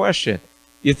ask you a question?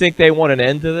 You think they want an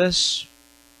end to this?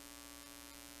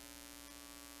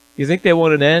 You think they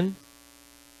want an end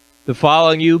to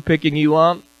following you, picking you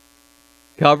up,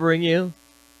 covering you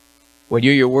when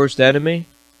you're your worst enemy?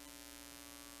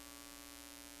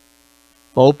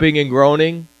 Moping and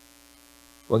groaning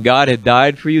when God had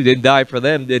died for you? Didn't die for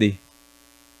them, did he?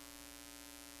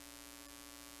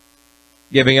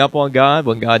 Giving up on God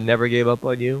when God never gave up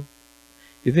on you?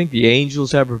 You think the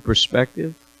angels have a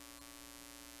perspective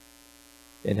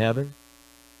in heaven?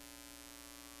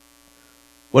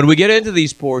 When we get into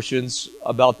these portions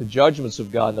about the judgments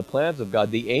of God and the plans of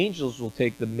God, the angels will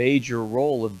take the major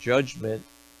role of judgment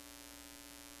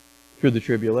through the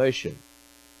tribulation.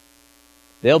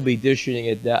 They'll be dishing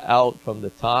it out from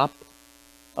the top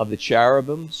of the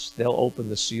cherubims. They'll open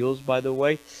the seals, by the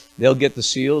way. They'll get the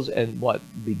seals and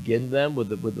begin them with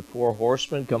the 4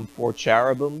 horsemen, come 4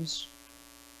 cherubims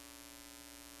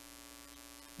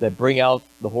that bring out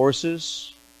the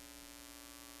horses.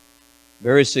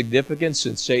 Very significant,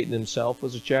 since Satan himself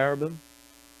was a cherubim.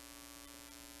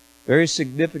 Very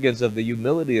significant of the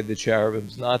humility of the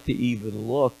cherubims, not to even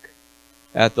look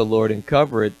at the Lord and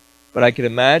cover it. But I can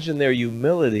imagine their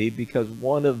humility because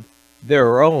one of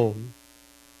their own,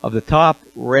 of the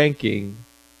top-ranking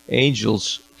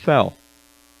angels, fell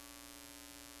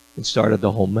and started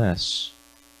the whole mess.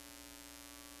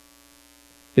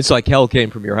 It's like hell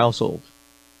came from your household,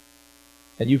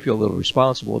 and you feel a little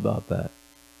responsible about that.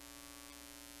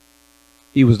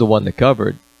 He was the one that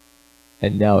covered,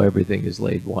 and now everything is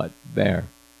laid bare.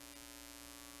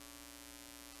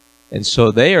 And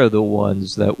so they are the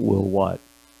ones that will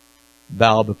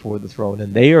bow before the throne,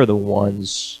 and they are the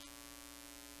ones,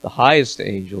 the highest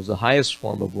angels, the highest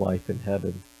form of life in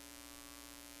heaven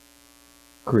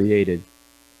created.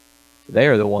 They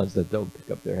are the ones that don't pick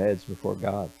up their heads before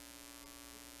God.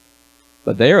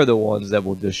 But they are the ones that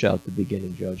will dish out the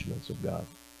beginning judgments of God.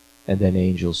 And then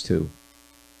angels too.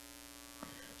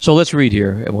 So let's read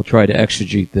here, and we'll try to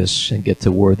exegete this and get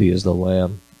to worthy is the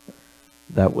Lamb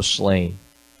that was slain.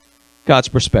 God's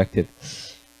perspective.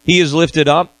 He is lifted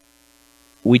up.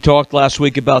 We talked last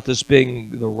week about this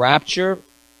being the rapture,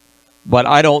 but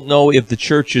I don't know if the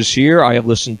church is here. I have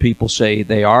listened to people say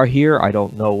they are here. I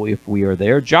don't know if we are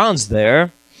there. John's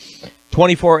there.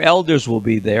 24 elders will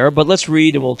be there, but let's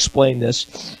read and we'll explain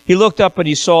this. He looked up and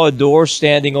he saw a door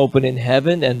standing open in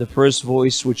heaven, and the first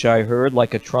voice which I heard,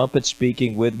 like a trumpet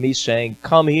speaking with me, saying,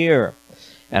 "Come here,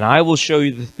 and I will show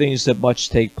you the things that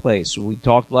must take place." We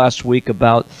talked last week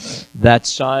about that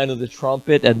sign of the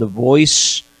trumpet and the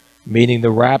voice, meaning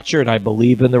the rapture, and I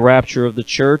believe in the rapture of the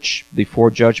church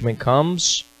before judgment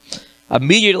comes.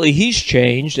 Immediately he's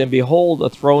changed, and behold, a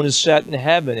throne is set in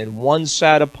heaven, and one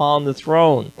sat upon the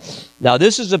throne. Now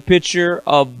this is a picture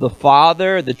of the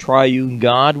Father, the triune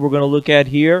God we're going to look at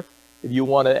here. If you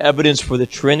want evidence for the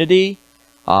Trinity,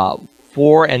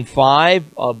 4 and 5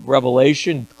 of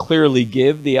Revelation clearly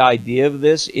give the idea of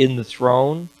this in the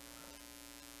throne.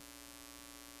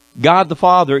 God the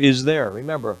Father is there.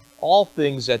 Remember, all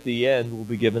things at the end will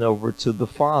be given over to the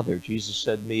Father. Jesus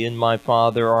said, "Me and my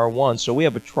Father are one." So we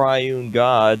have a triune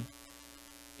God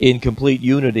in complete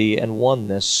unity and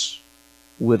oneness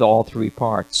with all 3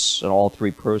 parts and all 3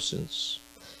 persons.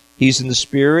 He's in the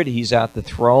Spirit, he's at the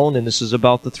throne, and this is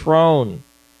about the throne.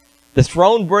 The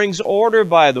throne brings order,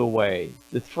 by the way.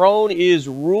 The throne is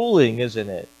ruling, isn't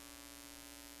it?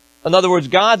 In other words,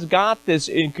 God's got this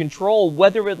in control,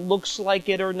 whether it looks like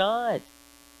it or not.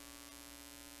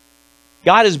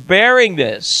 God is bearing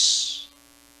this.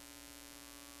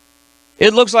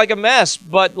 It looks like a mess,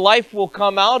 but life will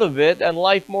come out of it, and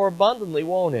life more abundantly,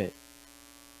 won't it?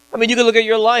 I mean, you can look at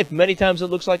your life. Many times it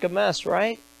looks like a mess,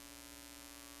 right?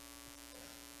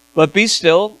 But be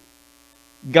still.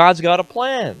 God's got a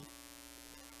plan.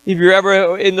 If you're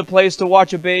ever in the place to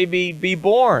watch a baby be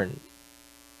born,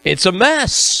 it's a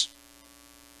mess.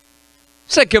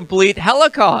 It's a complete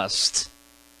holocaust.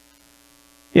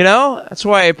 You know, that's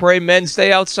why I pray men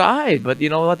stay outside. But you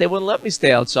know what? They wouldn't let me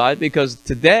stay outside because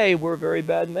today we're very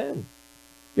bad men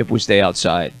if we stay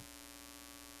outside.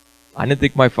 I didn't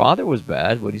think my father was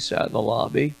bad when he sat in the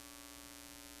lobby.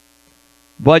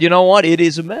 But you know what? It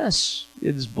is a mess.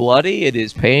 It is bloody. It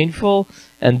is painful.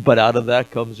 But out of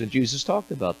that comes, and Jesus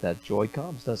talked about that, joy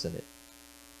comes, doesn't it?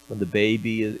 When the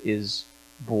baby is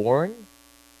born,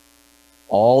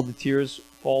 all the tears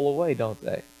fall away, don't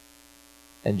they?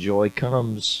 And joy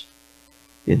comes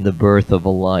in the birth of a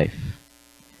life.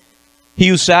 He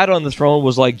who sat on the throne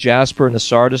was like jasper and a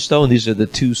sardis stone. These are the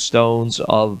 2 stones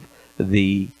of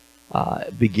the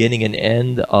beginning and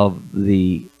end of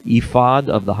the ephod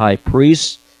of the high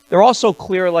priest. They're also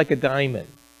clear like a diamond.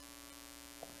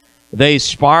 They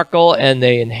sparkle and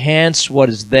they enhance what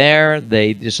is there.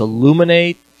 They just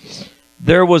illuminate.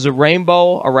 There was a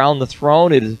rainbow around the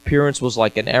throne. Its appearance was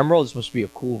like an emerald. This must be a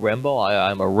cool rainbow.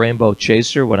 I'm a rainbow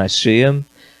chaser when I see him.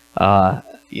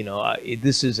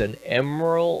 This is an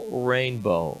emerald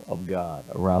rainbow of God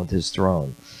around his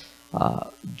throne.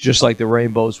 Just like the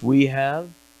rainbows we have,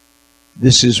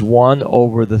 this is one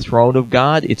over the throne of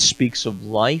God. It speaks of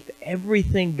life.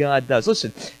 Everything God does.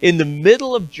 Listen, in the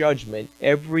middle of judgment,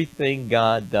 everything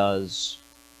God does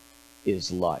is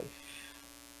life.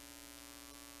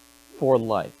 For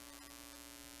life.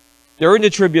 During the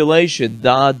tribulation,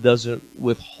 God doesn't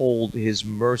withhold his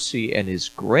mercy and his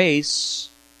grace.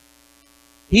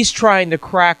 He's trying to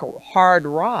crack hard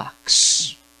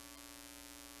rocks.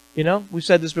 You know, we've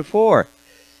said this before.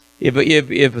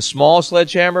 If a small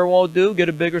sledgehammer won't do, get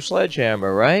a bigger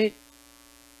sledgehammer, right?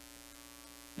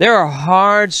 There are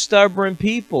hard, stubborn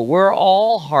people. We're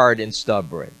all hard and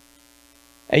stubborn.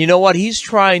 And you know what? He's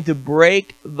trying to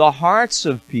break the hearts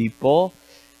of people,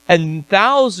 and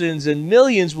thousands and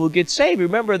millions will get saved.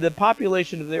 Remember, the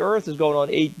population of the earth is going on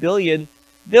 8 billion.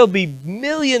 There'll be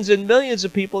millions and millions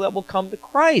of people that will come to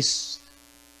Christ.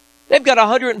 They've got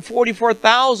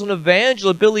 144,000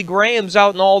 evangelists, Billy Grahams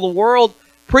out in all the world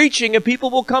preaching, and people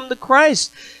will come to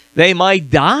Christ. They might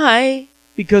die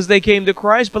because they came to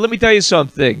Christ, but let me tell you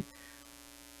something.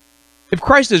 If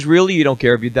Christ is real, you don't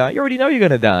care if you die. You already know you're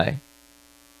going to die.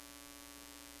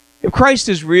 If Christ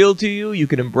is real to you, you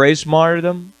can embrace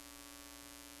martyrdom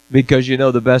because you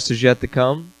know the best is yet to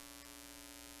come.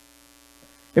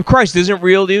 If Christ isn't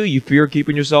real to you, you fear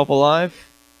keeping yourself alive.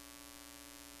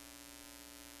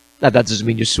 Now, that doesn't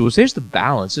mean you're suicidal. There's the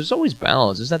balance. There's always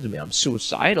balance. It doesn't mean I'm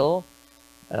suicidal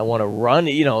and I want to run,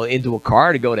 into a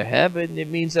car to go to heaven. It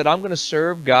means that I'm going to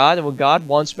serve God, and when God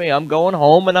wants me, I'm going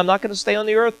home, and I'm not going to stay on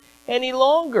the earth any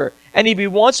longer. And if He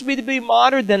wants me to be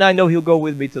martyred, then I know He'll go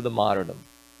with me to the martyrdom.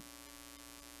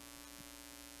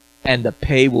 And the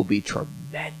pay will be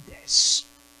tremendous.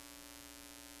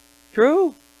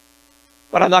 True.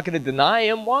 But I'm not going to deny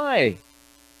Him. Why?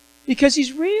 Because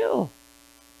He's real.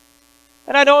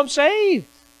 And I know I'm saved.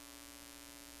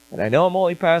 And I know I'm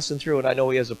only passing through, and I know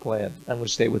He has a plan. I'm going to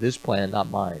stay with His plan, not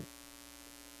mine.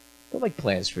 Don't make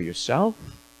plans for yourself.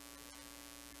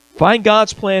 Find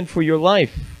God's plan for your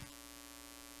life.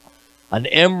 An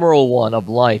emerald one of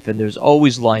life, and there's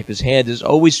always life. His hand is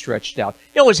always stretched out.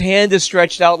 His hand is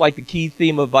stretched out like the key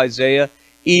theme of Isaiah.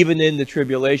 Even in the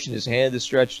tribulation, His hand is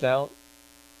stretched out.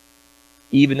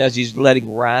 Even as He's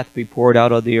letting wrath be poured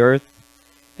out on the earth.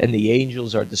 And the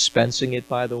angels are dispensing it,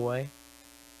 by the way.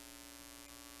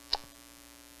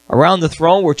 Around the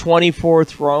throne were 24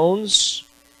 thrones.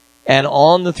 And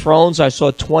on the thrones I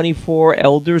saw 24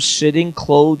 elders sitting,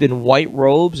 clothed in white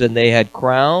robes, and they had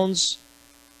crowns.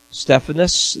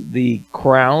 Stephanos, the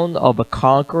crown of a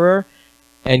conqueror,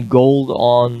 and gold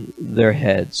on their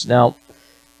heads. Now,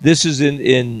 this is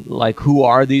in like, who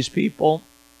are these people?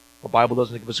 The Bible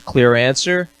doesn't give us a clear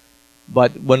answer.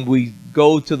 But when we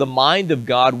go to the mind of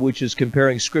God, which is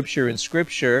comparing Scripture and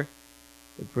Scripture,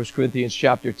 in 1 Corinthians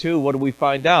chapter 2, what do we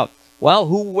find out? Well,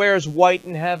 who wears white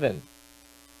in heaven?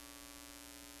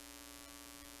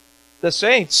 The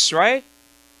saints, right?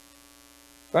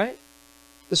 Right?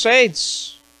 The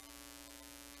saints.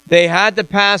 They had to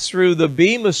pass through the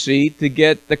Bema seat to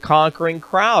get the conquering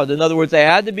crowd. In other words, they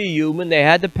had to be human, they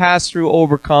had to pass through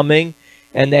overcoming,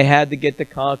 and they had to get the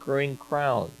conquering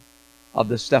crown of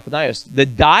the Stephanos. The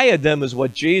diadem is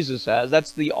what Jesus has.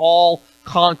 That's the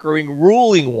all-conquering,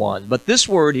 ruling one. But this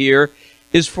word here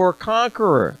is for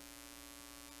conqueror.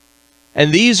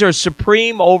 And these are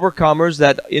supreme overcomers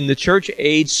that in the church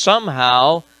age,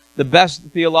 somehow, the best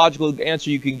theological answer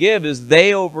you can give is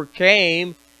they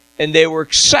overcame and they were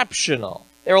exceptional.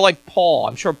 They were like Paul.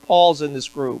 I'm sure Paul's in this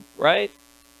group, right?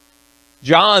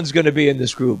 John's going to be in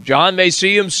this group. John may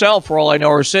see himself, for all I know,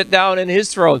 or sit down in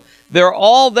his throne. They're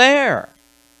all there.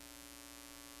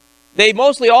 They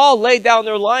mostly all laid down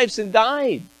their lives and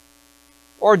died,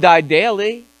 or died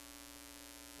daily.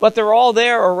 But they're all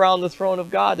there around the throne of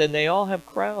God, and they all have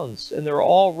crowns, and they're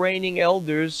all reigning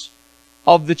elders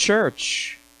of the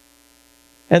church.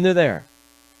 And they're there.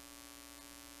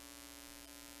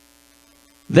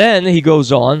 Then he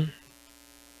goes on,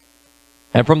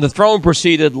 and from the throne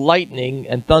proceeded lightning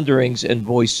and thunderings and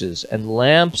voices, and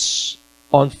lamps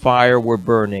on fire were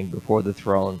burning before the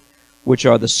throne, which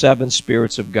are the 7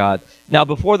 spirits of God. Now,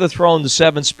 before the throne, the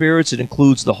 7 spirits, it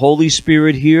includes the Holy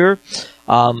Spirit here.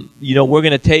 We're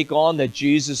going to take on that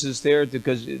Jesus is there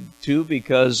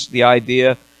because the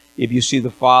idea, if you see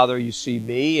the Father, you see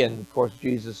me, and of course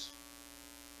Jesus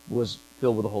was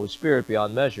filled with the Holy Spirit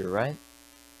beyond measure, right?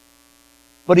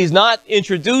 But He's not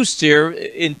introduced here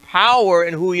in power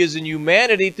and who He is in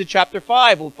humanity to chapter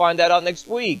 5. We'll find that out next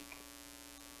week.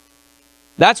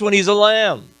 That's when He's a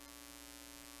lamb.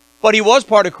 But He was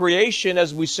part of creation,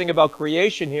 as we sing about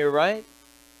creation here, right?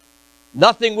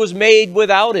 Nothing was made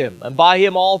without Him, and by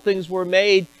Him all things were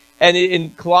made. And in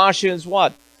Colossians,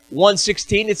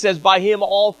 1:16, it says, by Him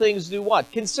all things do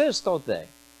what? Consist, don't they?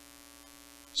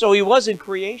 So He was in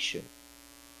creation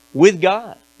with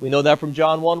God. We know that from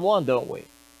John 1:1, don't we?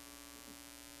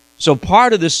 So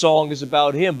part of this song is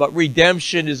about Him, but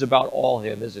redemption is about all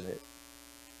Him, isn't it?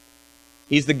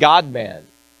 He's the God-man.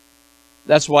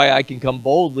 That's why I can come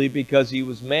boldly, because He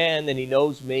was man and He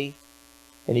knows me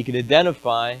and He can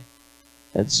identify.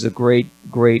 And it's the great,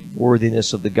 great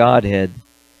worthiness of the Godhead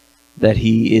that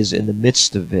He is in the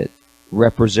midst of it.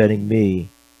 representing me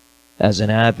as an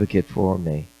advocate for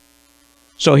me.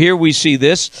 So here we see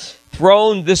this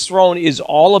throne. This throne is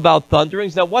all about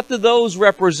thunderings. Now, what do those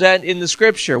represent in the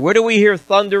Scripture? Where do we hear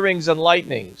thunderings and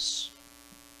lightnings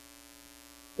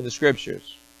in the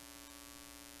Scriptures?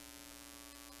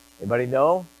 Anybody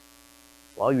know?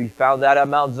 Well, we found that at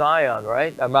Mount Zion,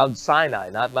 right? At Mount Sinai,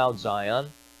 not Mount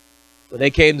Zion. When they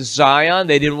came to Zion,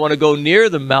 they didn't want to go near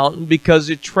the mountain because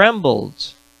it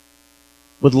trembled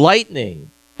with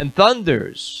lightning and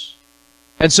thunders.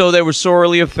 And so they were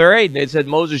sorely afraid. And they said,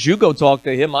 Moses, you go talk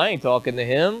to him. I ain't talking to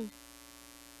him.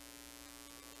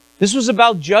 This was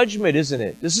about judgment, isn't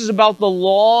it? This is about the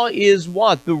law is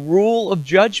what? The rule of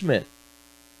judgment.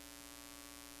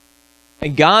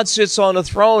 And God sits on the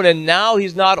throne, and now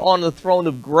he's not on the throne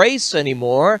of grace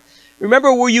anymore.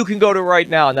 Remember where you can go to right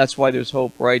now, and that's why there's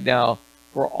hope right now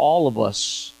for all of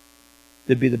us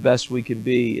to be the best we can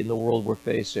be in the world we're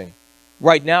facing.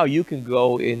 Right now, you can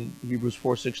go in Hebrews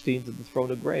 4:16 to the throne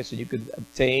of grace, and you can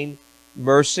obtain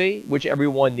mercy, which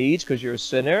everyone needs because you're a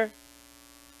sinner.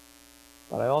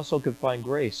 But I also could find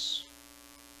grace.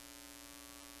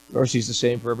 Mercy is the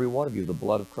same for every one of you, the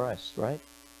blood of Christ, right?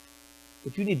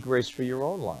 But you need grace for your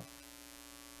own life.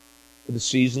 For the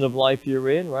season of life you're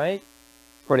in, right?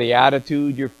 For the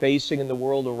attitude you're facing in the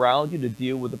world around you to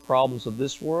deal with the problems of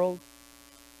this world.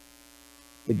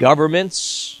 The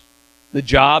governments, the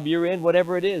job you're in,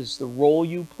 whatever it is, the role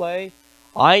you play.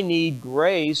 I need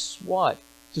grace, what?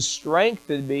 To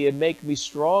strengthen me and make me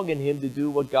strong in Him to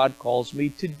do what God calls me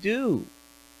to do.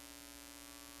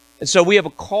 And so we have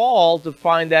a call to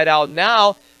find that out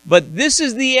now, but this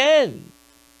is the end.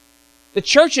 The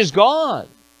church is gone.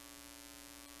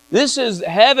 This is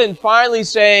heaven finally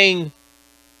saying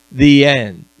the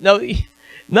end. No,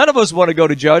 none of us want to go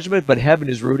to judgment, but heaven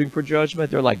is rooting for judgment.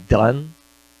 They're like, done.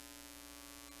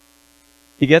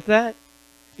 You get that?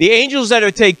 The angels that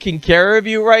are taking care of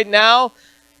you right now,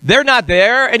 they're not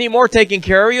there anymore taking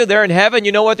care of you. They're in heaven.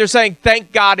 You know what they're saying?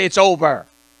 Thank God it's over.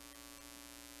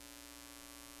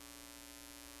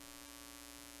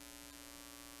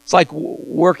 It's like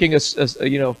working,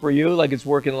 for you, like it's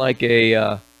working like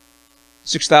a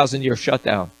 6,000-year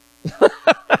shutdown.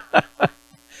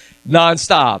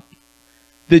 Non-stop.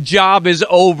 The job is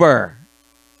over.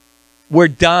 We're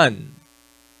done.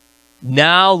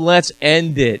 Now let's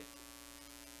end it.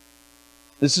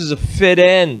 This is a fit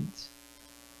end.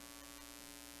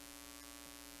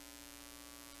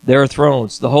 There are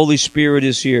thrones. The Holy Spirit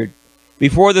is here.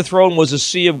 Before the throne was a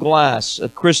sea of glass, a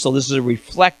crystal. This is a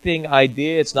reflecting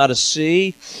idea. It's not a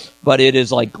sea, but it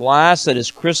is like glass that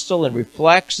is crystal and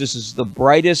reflects. This is the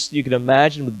brightest you can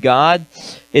imagine with God.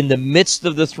 In the midst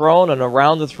of the throne and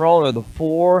around the throne are the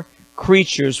four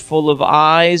creatures full of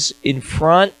eyes in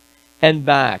front and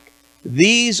back.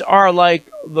 These are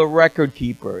like the record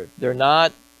keeper. They're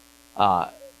not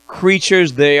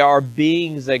creatures. They are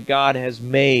beings that God has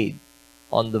made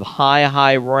on the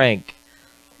high rank.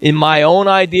 In my own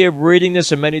idea of reading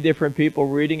this, and many different people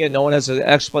reading it, no one has an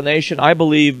explanation. I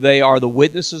believe they are the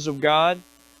witnesses of God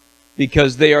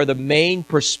because they are the main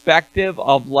perspective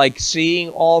of like seeing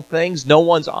all things. No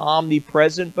one's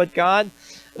omnipresent but God.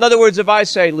 In other words, if I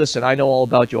say, listen, I know all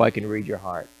about you, I can read your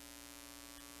heart.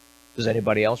 Does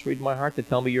anybody else read my heart to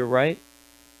tell me you're right?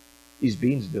 These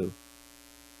beings do.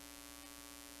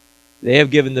 They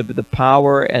have given the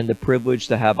power and the privilege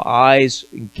to have eyes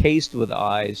encased with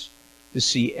eyes to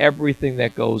see everything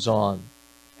that goes on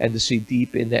and to see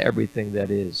deep into everything that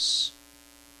is.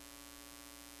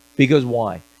 Because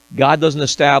why? God doesn't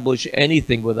establish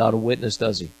anything without a witness,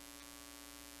 does He?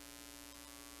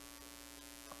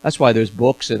 That's why there's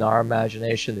books in our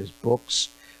imagination. There's books.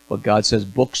 But God says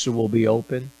books will be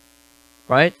open.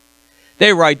 Right?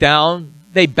 They write down,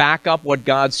 they back up what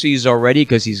God sees already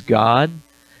because He's God.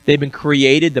 They've been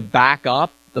created to back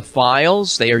up the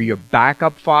files. They are your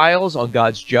backup files on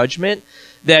God's judgment.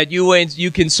 That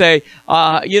you can say,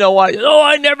 you know what? Oh,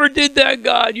 I never did that,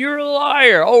 God. You're a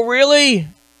liar. Oh, really?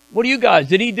 What do you guys?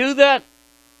 Did He do that?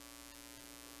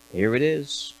 Here it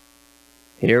is.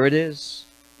 Here it is.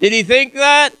 Did He think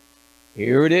that?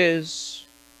 Here it is.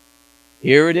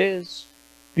 Here it is.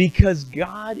 Because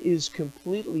God is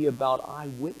completely about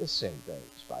eyewitnessing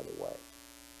things, by the way.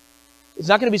 It's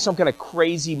not going to be some kind of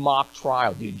crazy mock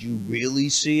trial. Did you really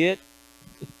see it?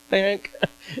 Think.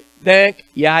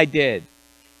 Yeah, I did.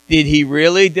 Did He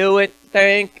really do it?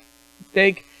 Think.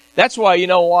 That's why, you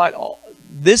know what?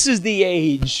 This is the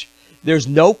age. There's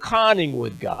no conning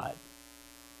with God.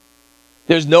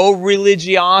 There's no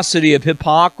religiosity of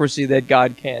hypocrisy that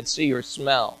God can't see or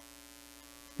smell.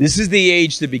 This is the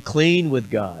age to be clean with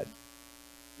God.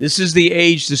 This is the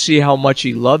age to see how much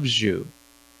He loves you.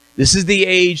 This is the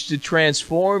age to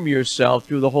transform yourself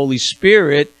through the Holy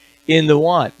Spirit into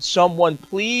what? Someone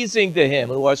pleasing to Him,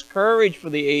 who has courage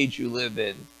for the age you live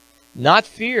in. Not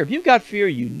fear. If you've got fear,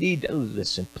 you need to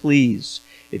listen, please.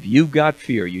 If you've got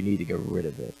fear, you need to get rid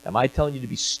of it. Am I telling you to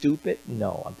be stupid?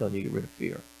 No, I'm telling you to get rid of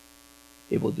fear.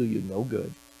 It will do you no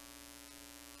good.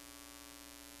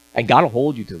 And God will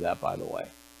hold you to that, by the way.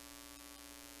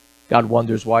 God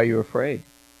wonders why you're afraid.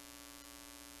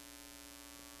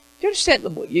 Do you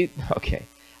understand? Okay.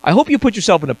 I hope you put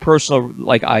yourself in a personal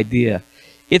idea.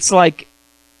 It's like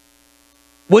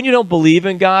when you don't believe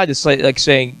in God, it's like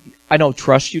saying, I don't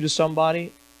trust you to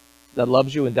somebody that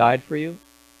loves you and died for you.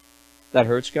 That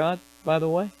hurts God, by the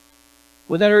way.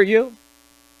 Would that hurt you?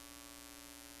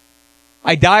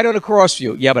 I died on a cross for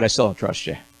you. Yeah, but I still don't trust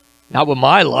you. Not with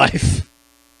my life.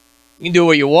 You can do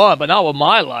what you want, but not with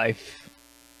my life.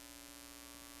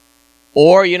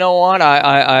 Or, you know what?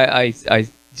 I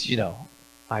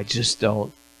just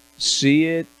don't see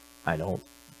it. I don't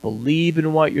believe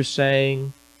in what you're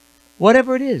saying.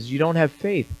 Whatever it is, you don't have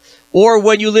faith. Or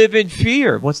when you live in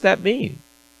fear, what's that mean?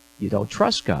 You don't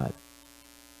trust God.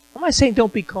 Am I saying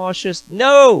don't be cautious?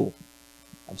 No!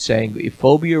 I'm saying if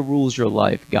phobia rules your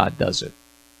life, God doesn't.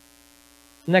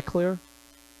 Isn't that clear?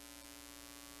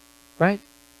 Right?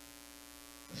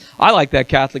 I like that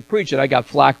Catholic priest, and I got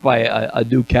flack by a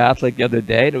new Catholic the other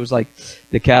day. And it was like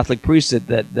the Catholic priest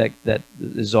that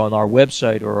is on our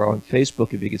website or on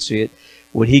Facebook, if you can see it,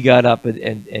 when he got up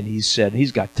and he said,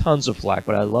 he's got tons of flack,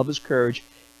 but I love his courage.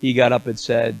 He got up and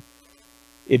said,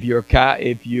 if you're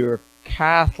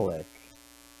Catholic,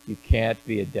 you can't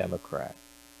be a Democrat.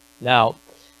 Now,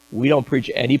 we don't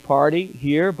preach any party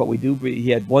here, but we do. He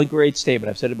had one great statement.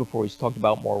 I've said it before. He's talked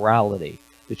about morality.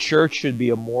 The church should be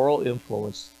a moral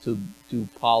influence to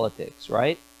politics,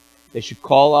 right? They should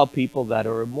call out people that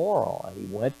are immoral. And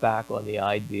he went back on the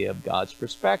idea of God's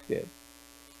perspective.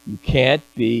 You can't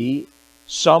be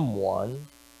someone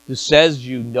who says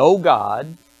you know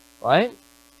God, right?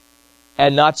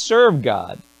 And not serve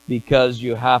God, because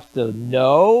you have to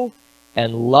know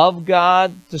and love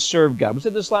God to serve God. We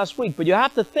said this last week, but you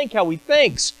have to think how He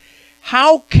thinks.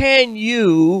 How can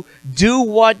you do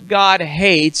what God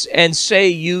hates and say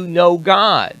you know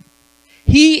God?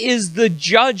 He is the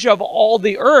judge of all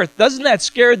the earth. Doesn't that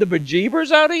scare the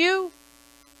bejeebers out of you?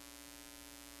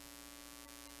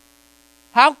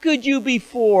 How could you be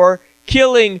for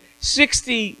killing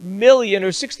 60 million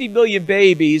or 60 million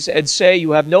babies and say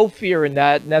you have no fear in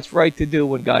that, and that's right to do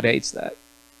when God hates that?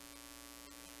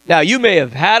 Now, you may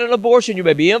have had an abortion, you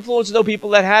may be influenced, know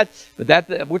people that had, but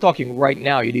that we're talking right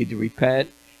now. You need to repent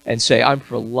and say, I'm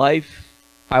for life.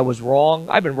 I was wrong.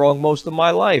 I've been wrong most of my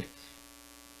life.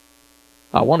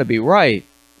 I want to be right.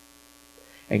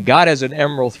 And God has an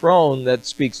emerald throne that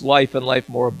speaks life and life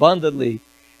more abundantly,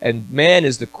 and man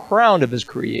is the crown of His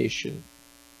creation.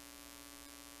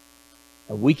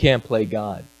 And we can't play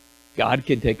God. God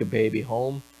can take a baby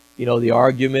home. You know, the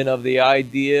argument of the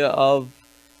idea of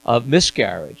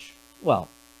miscarriage. Well,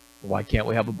 why can't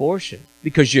we have abortion?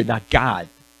 Because you're not God.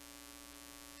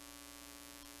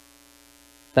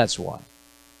 That's why.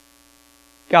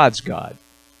 God's God.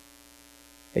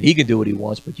 And He can do what He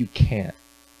wants, but you can't.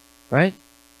 Right?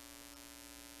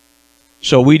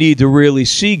 So we need to really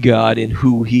see God in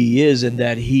who He is, and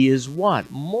that He is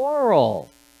what? Moral.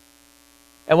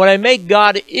 And when I make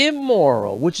God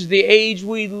immoral, which is the age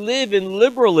we live in,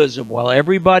 liberalism, well,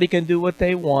 everybody can do what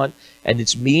they want, and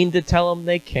it's mean to tell them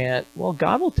they can't, well,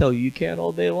 God will tell you you can't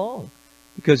all day long,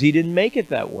 because He didn't make it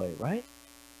that way, right?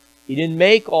 He didn't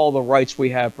make all the rights we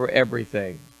have for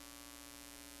everything.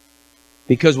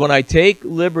 Because when I take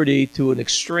liberty to an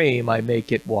extreme, I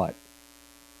make it what?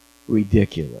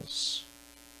 Ridiculous.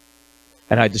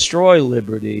 And I destroy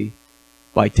liberty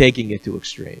by taking it to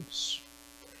extremes.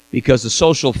 Because the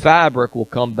social fabric will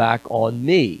come back on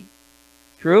me.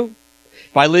 True?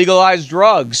 If I legalize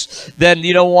drugs, then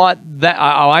you know what?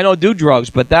 I don't do drugs,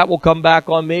 but that will come back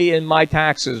on me in my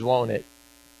taxes, won't it?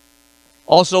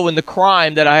 Also in the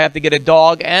crime that I have to get a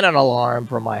dog and an alarm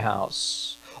for my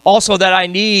house. Also that I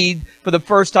need, for the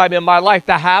first time in my life,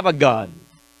 to have a gun.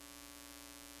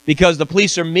 Because the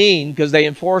police are mean because they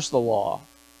enforce the law.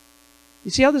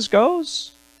 You see how this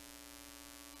goes?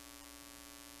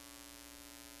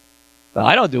 But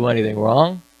I don't do anything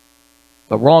wrong.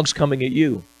 But wrong's coming at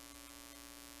you.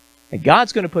 And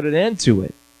God's going to put an end to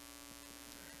it.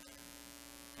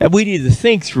 And we need to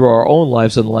think through our own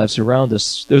lives and the lives around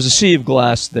us. There's a sea of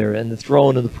glass there, and the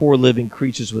throne and the four living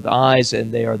creatures with eyes,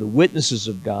 and they are the witnesses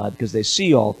of God because they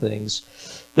see all things.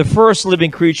 The first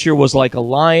living creature was like a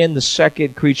lion, the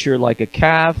second creature like a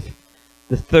calf,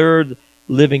 the third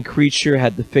living creature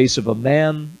had the face of a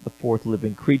man. The fourth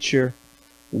living creature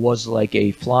was like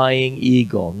a flying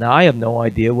eagle. Now, I have no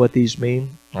idea what these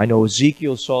mean. I know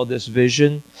Ezekiel saw this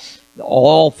vision.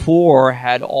 All four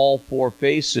had all four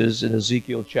faces in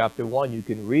Ezekiel chapter 1. You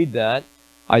can read that.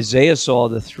 Isaiah saw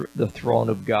the throne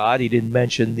of God. He didn't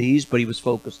mention these, but he was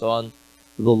focused on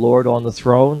the Lord on the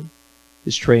throne.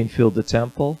 His train filled the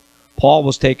temple. Paul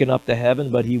was taken up to heaven,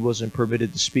 but he wasn't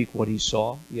permitted to speak what he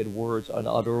saw. He had words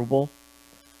unutterable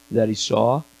that he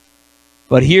saw.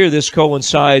 But here this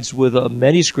coincides with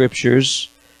many scriptures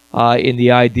in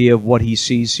the idea of what he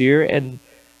sees here. And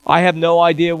I have no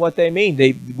idea what they mean.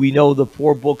 We know the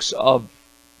 4 books of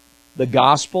the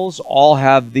Gospels all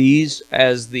have these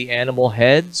as the animal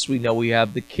heads. We know we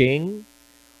have the king,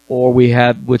 or we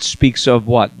have, which speaks of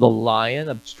what? The lion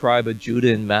of the tribe of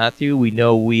Judah in Matthew. We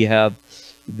know we have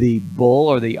the bull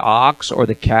or the ox or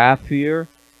the calf here,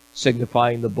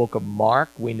 signifying the book of Mark.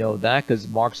 We know that because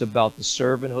Mark's about the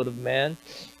servanthood of man.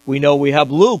 We know we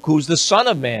have Luke, who's the Son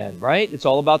of Man, right? It's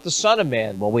all about the Son of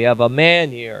Man. Well, we have a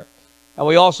man here. And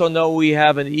we also know we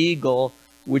have an eagle,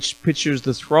 which pictures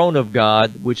the throne of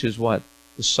God, which is what?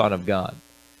 The Son of God.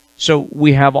 So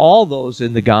we have all those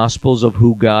in the Gospels of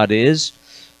who God is.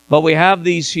 But we have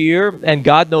these here, and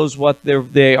God knows what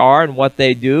they are and what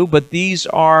they do. But these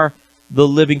are the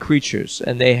living creatures,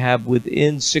 and they have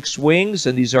within 6 wings,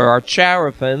 and these are our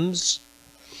cherubins.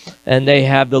 And they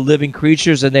have the living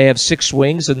creatures, and they have 6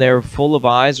 wings, and they're full of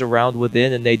eyes around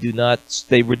within, and they do not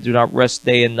rest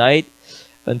day and night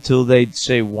until they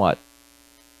say what?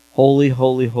 Holy,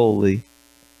 holy, holy,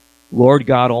 Lord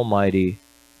God Almighty,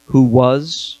 who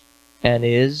was and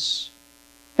is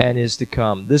to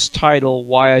come. This title,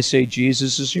 why I say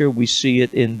Jesus is here, we see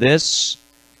it in this,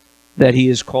 that he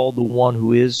is called the one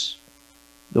who is,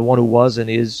 the one who was and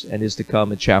is to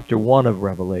come in chapter 1 of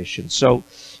Revelation. So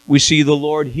we see the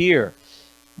Lord here.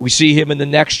 We see him in the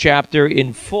next chapter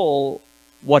in full,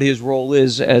 what his role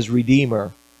is as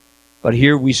Redeemer. But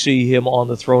here we see him on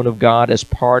the throne of God as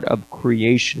part of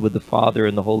creation with the Father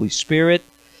and the Holy Spirit.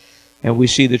 And we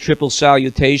see the triple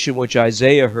salutation which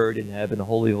Isaiah heard in heaven,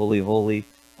 holy, holy, holy,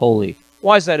 holy.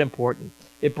 Why is that important?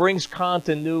 It brings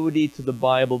continuity to the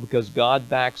Bible because God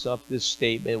backs up this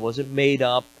statement. It wasn't made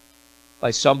up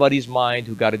by somebody's mind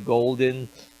who got a golden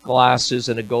glasses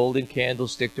and a golden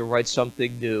candlestick to write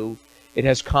something new. It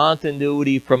has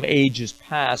continuity from ages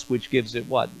past, which gives it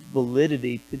what?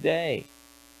 Validity today.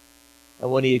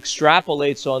 And when he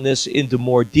extrapolates on this into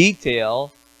more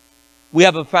detail, we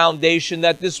have a foundation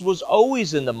that this was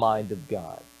always in the mind of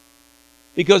God.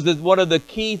 Because one of the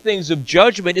key things of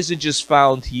judgment isn't just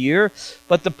found here,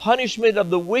 but the punishment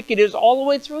of the wicked is all the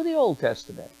way through the Old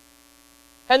Testament.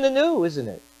 And the New, isn't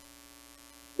it?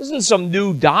 This isn't some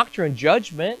new doctrine,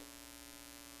 judgment.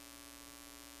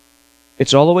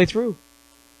 It's all the way through.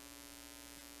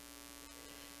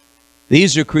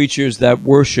 These are creatures that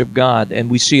worship God. And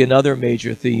we see another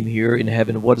major theme here in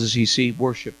heaven. What does he see?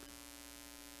 Worship.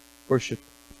 Worship.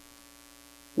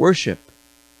 Worship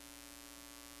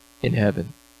in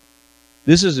heaven.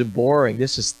 This isn't boring.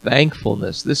 This is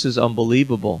thankfulness. This is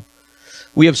unbelievable.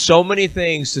 We have so many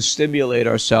things to stimulate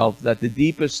ourselves that the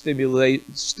deepest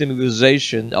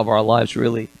stimulation of our lives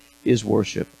really is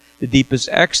worship. The deepest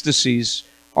ecstasies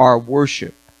are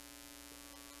worship.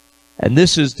 And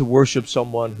this is to worship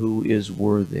someone who is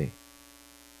worthy.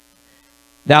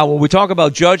 Now, when we talk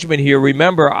about judgment here,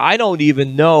 remember, I don't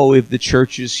even know if the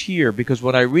church is here, because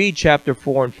when I read chapter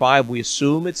 4 and 5, we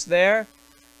assume it's there.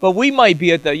 But we might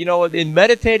be at the, in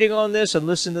meditating on this and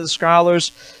listening to the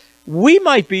scholars, we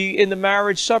might be in the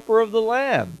marriage supper of the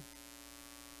Lamb.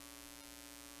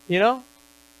 If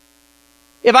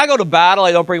I go to battle,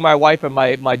 I don't bring my wife and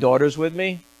my daughters with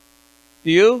me. Do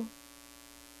you?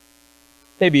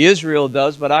 Maybe Israel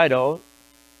does, but I don't.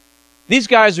 These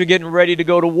guys are getting ready to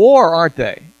go to war, aren't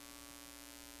they?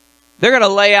 They're going to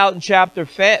lay out in chapter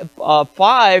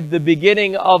 5 the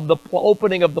beginning of the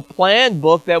opening of the plan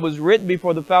book that was written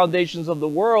before the foundations of the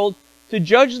world to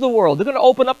judge the world. They're going to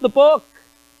open up the book.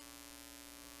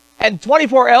 And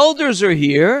 24 elders are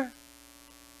here.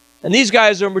 And these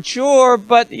guys are mature,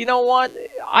 but you know what?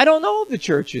 I don't know if the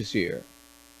church is here.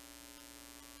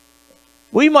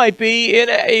 We might be in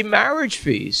a marriage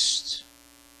feast.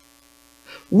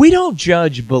 We don't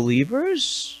judge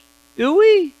believers, do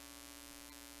we?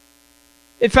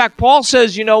 In fact, Paul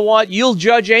says, you know what? You'll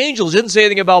judge angels. He didn't say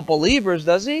anything about believers,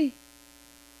 does he?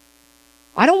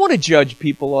 I don't want to judge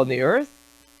people on the earth.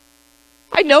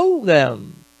 I know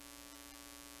them.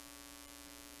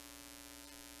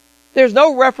 There's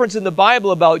no reference in the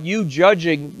Bible about you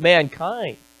judging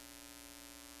mankind.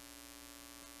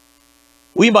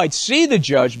 We might see the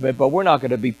judgment, but we're not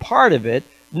going to be part of it,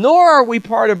 nor are we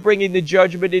part of bringing the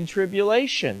judgment in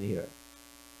tribulation here.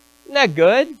 Isn't that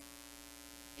good?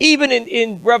 Even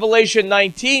in Revelation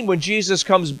 19, when Jesus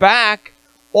comes back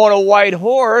on a white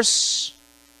horse,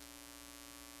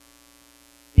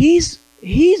 he's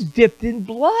dipped in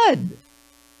blood.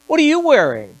 What are you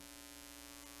wearing?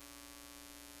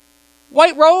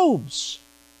 White robes.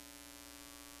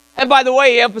 And by the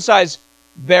way, he emphasized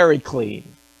very clean.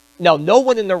 Now, no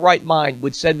one in their right mind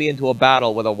would send me into a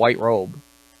battle with a white robe.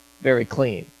 Very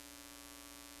clean.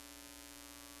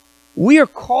 We are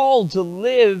called to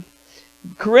live.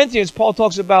 Corinthians, Paul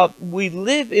talks about we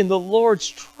live in the Lord's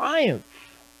triumph.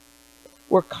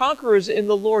 We're conquerors in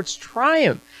the Lord's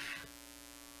triumph.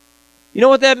 You know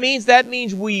what that means? That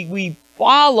means we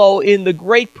follow in the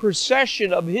great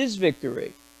procession of His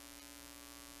victory.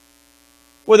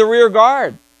 With a rear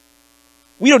guard.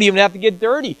 We don't even have to get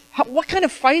dirty. What kind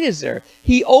of fight is there?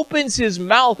 He opens His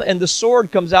mouth and the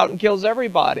sword comes out and kills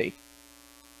everybody.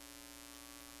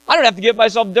 I don't have to get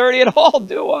myself dirty at all,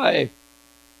 do I?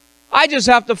 I just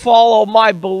have to follow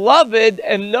my beloved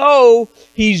and know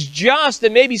He's just.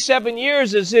 And maybe 7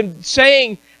 years is Him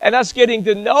saying and us getting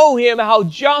to know Him, how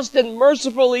just and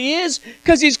merciful He is,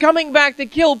 because He's coming back to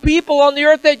kill people on the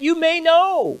earth that you may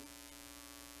know.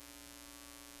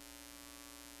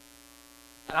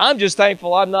 And I'm just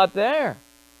thankful I'm not there.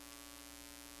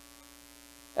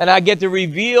 And I get to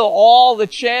reveal all the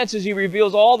chances. He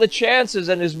reveals all the chances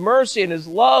and His mercy and His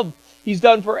love He's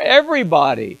done for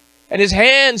everybody. And His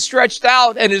hand stretched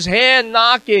out and His hand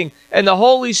knocking and the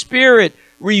Holy Spirit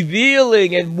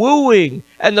revealing and wooing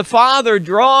and the Father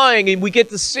drawing. And we get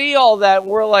to see all that. And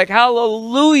we're like,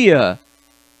 hallelujah.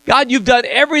 God, You've done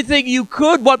everything You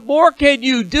could. What more can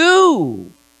You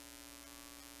do?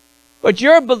 But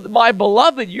You're my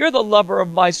beloved. You're the lover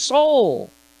of my soul.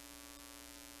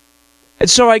 And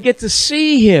so I get to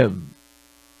see Him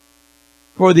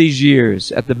for these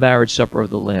years at the marriage supper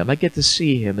of the Lamb. I get to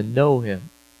see Him and know Him.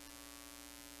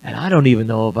 And I don't even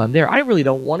know if I'm there. I really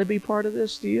don't want to be part of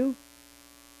this, do you?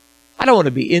 I don't want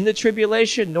to be in the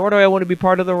tribulation, nor do I want to be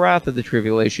part of the wrath of the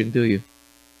tribulation, do you?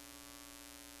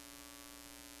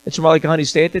 It's more like, honey,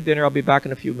 stay at the dinner. I'll be back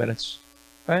in a few minutes.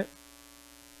 Right?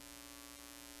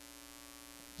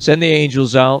 Send the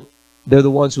angels out. They're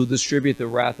the ones who distribute the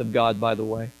wrath of God, by the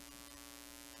way.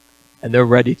 And they're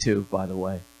ready to, by the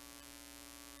way.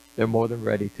 They're more than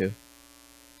ready to.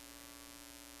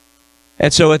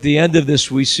 And so at the end of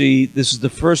this, we see, this is the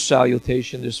first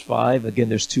salutation. There's 5. Again,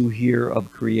 there's 2 here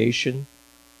of creation.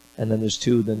 And then there's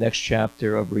 2 in the next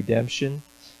chapter of redemption.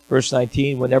 Verse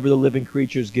 19, whenever the living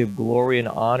creatures give glory and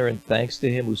honor and thanks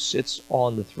to Him who sits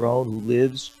on the throne, who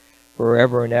lives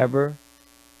forever and ever,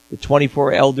 the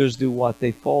 24 elders do what?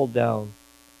 They fall down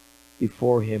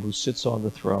before Him who sits on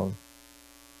the throne.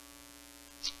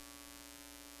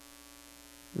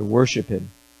 They worship Him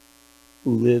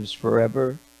who lives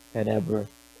forever and ever,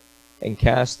 and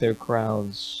cast their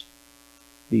crowns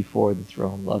before the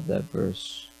throne. Love that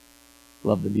verse.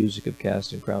 Love the music of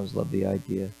casting crowns. Love the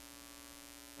idea.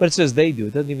 But it says they do.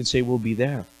 It doesn't even say we'll be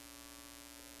there.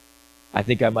 I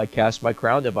think I might cast my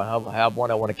crown. If I have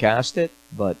one, I want to cast it,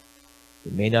 but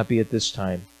it may not be at this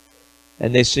time.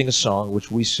 And they sing a song, which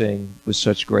we sing with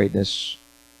such greatness.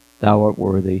 Thou art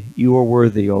worthy. You are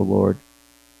worthy, O Lord,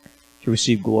 to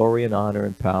receive glory and honor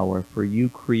and power, for You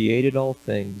created all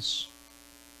things,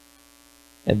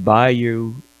 and by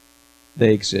You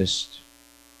they exist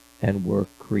and were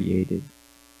created.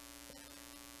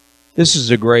 This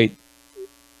is a great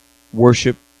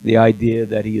worship, the idea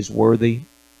that He is worthy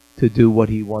to do what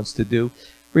He wants to do.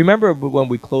 Remember when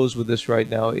we close with this right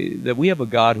now, that we have a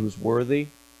God who's worthy.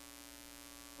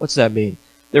 What's that mean?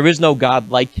 There is no God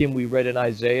like Him, we read in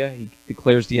Isaiah. He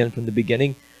declares the end from the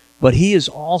beginning. But He is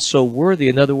also worthy.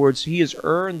 In other words, He has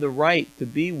earned the right to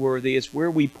be worthy. It's where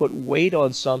we put weight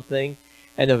on something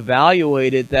and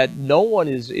evaluate it that no one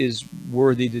is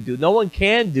worthy to do. No one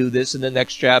can do this in the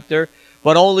next chapter,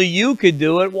 but only You could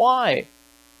do it. Why?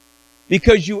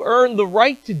 Because you earned the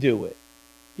right to do it.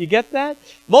 You get that?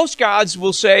 Most gods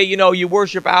will say, you know, you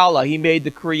worship Allah. He made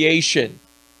the creation.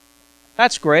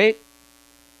 That's great.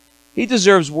 He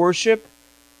deserves worship.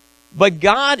 But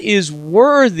God is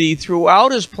worthy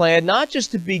throughout His plan, not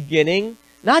just the beginning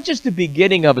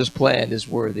of His plan is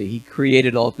worthy. He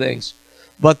created all things.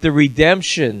 But the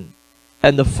redemption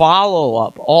and the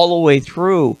follow-up all the way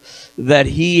through, that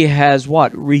He has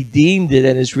what? Redeemed it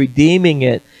and is redeeming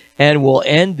it and will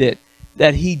end it.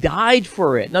 That He died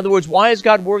for it. In other words, why is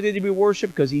God worthy to be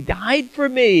worshipped? Because He died for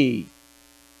me.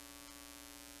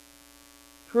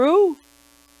 True?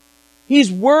 He's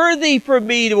worthy for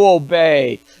me to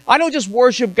obey. I don't just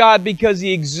worship God because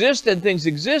He exists and things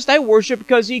exist. I worship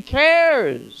because He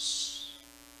cares.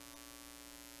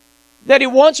 That He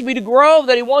wants me to grow,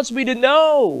 that He wants me to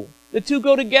know. The two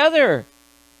go together.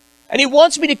 And He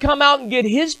wants me to come out and get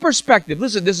His perspective.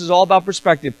 Listen, this is all about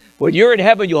perspective. When you're in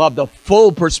heaven, you'll have the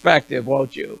full perspective,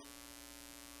 won't you?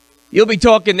 You'll be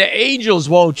talking to angels,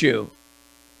 won't you?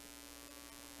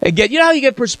 And you know how you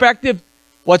get perspective?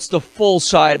 What's the full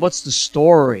side? What's the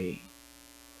story?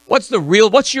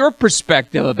 What's your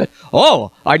perspective of it?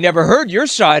 Oh, I never heard your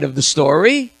side of the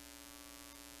story.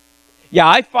 Yeah,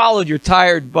 I followed your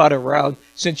tired butt around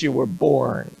since you were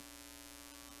born.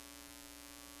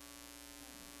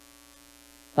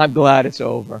 I'm glad it's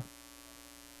over.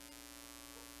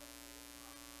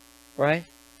 Right?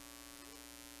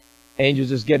 Angels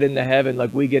just get into heaven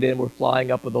like we get in. We're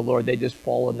flying up with the Lord. They just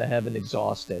fall into heaven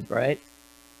exhausted, right?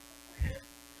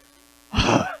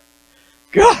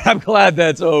 God, I'm glad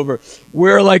that's over.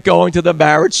 We're like going to the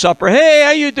marriage supper. Hey,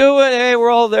 how you doing? Hey, we're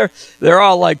all there. They're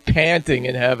all like panting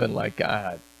in heaven like,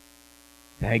 God,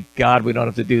 thank God we don't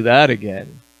have to do that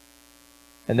again.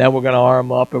 And then we're going to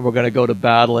arm up and we're going to go to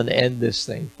battle and end this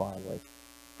thing finally.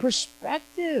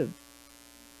 Perspective.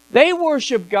 They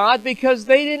worship God because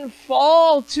they didn't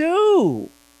fall too.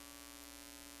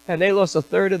 And they lost a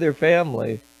third of their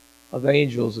family of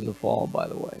angels in the fall, by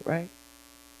the way, right?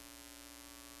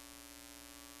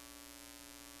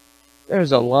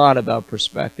 There's a lot about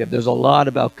perspective. There's a lot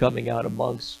about coming out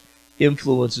amongst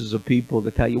influences of people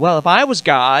that tell you, well, if I was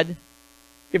God, you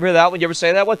ever hear that one? You ever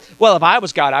say that one? Well, if I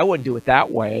was God, I wouldn't do it that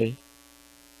way.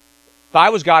 If I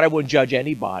was God, I wouldn't judge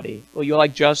anybody. Well, you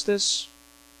like justice?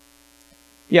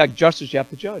 Yeah, justice you have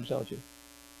to judge, don't you?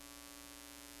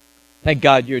 Thank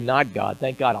God you're not God.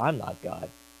 Thank God I'm not God.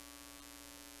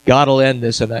 God will end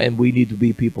this, and we need to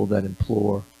be people that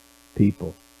implore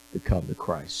people to come to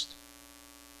Christ.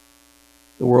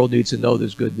 The world needs to know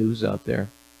there's good news out there.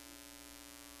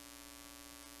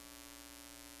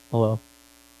 Hello?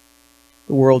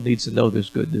 The world needs to know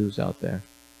there's good news out there.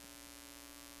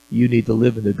 You need to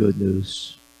live in the good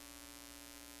news.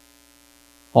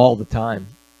 All the time.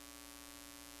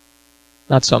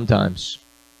 Not sometimes.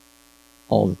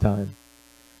 All the time.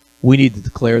 We need to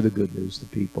declare the good news to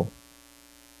people.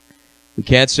 We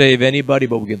can't save anybody,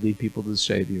 but we can lead people to the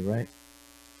Savior, right?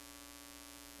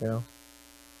 You know?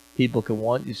 People can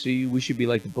want, you see, we should be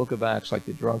like the book of Acts, like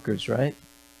the drunkards, right?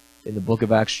 In the book of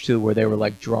Acts 2, where they were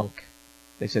like drunk.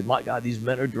 They said, my God, these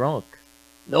men are drunk.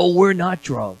 No, we're not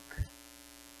drunk.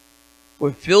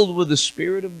 We're filled with the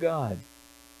Spirit of God.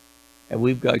 And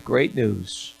we've got great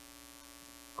news.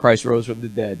 Christ rose from the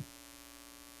dead.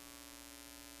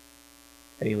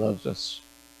 And He loves us.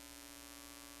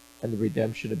 And the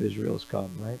redemption of Israel has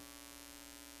come, right?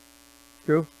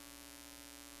 True?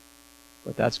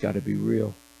 But that's got to be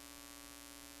real.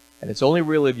 And it's only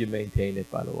real if you maintain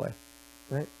it, by the way.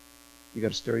 Right? You got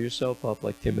to stir yourself up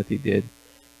like Timothy did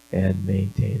and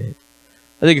maintain it.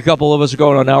 I think a couple of us are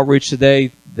going on outreach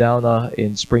today down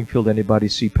in Springfield. Anybody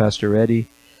see Pastor Eddie?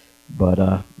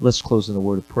 But let's close in a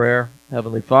word of prayer.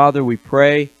 Heavenly Father, we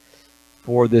pray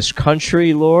for this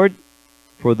country, Lord,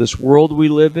 for this world we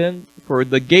live in, for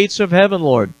the gates of heaven,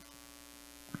 Lord,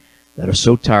 that are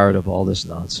so tired of all this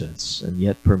nonsense and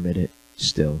yet permit it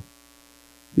still.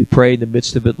 We pray in the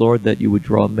midst of it, Lord, that you would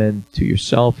draw men to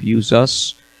yourself, use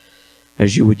us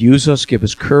as you would use us. Give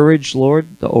us courage,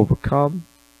 Lord, to overcome.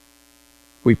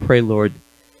 We pray, Lord,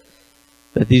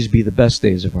 that these be the best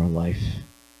days of our life,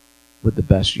 with the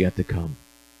best yet to come.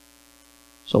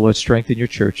 So, Lord, strengthen your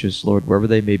churches, Lord, wherever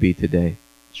they may be today.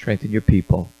 Strengthen your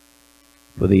people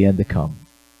for the end to come.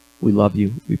 We love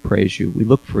you. We praise you. We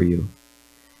look for you.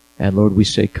 And, Lord, we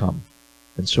say come.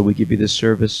 And so we give you this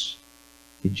service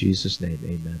in Jesus' name.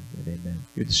 Amen and amen.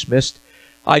 You're dismissed.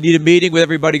 I need a meeting with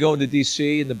everybody going to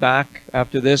D.C. in the back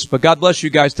after this. But God bless you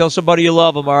guys. Tell somebody you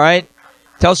love them, all right?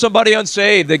 Tell somebody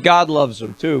unsaved that God loves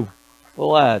them, too.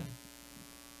 We'll add.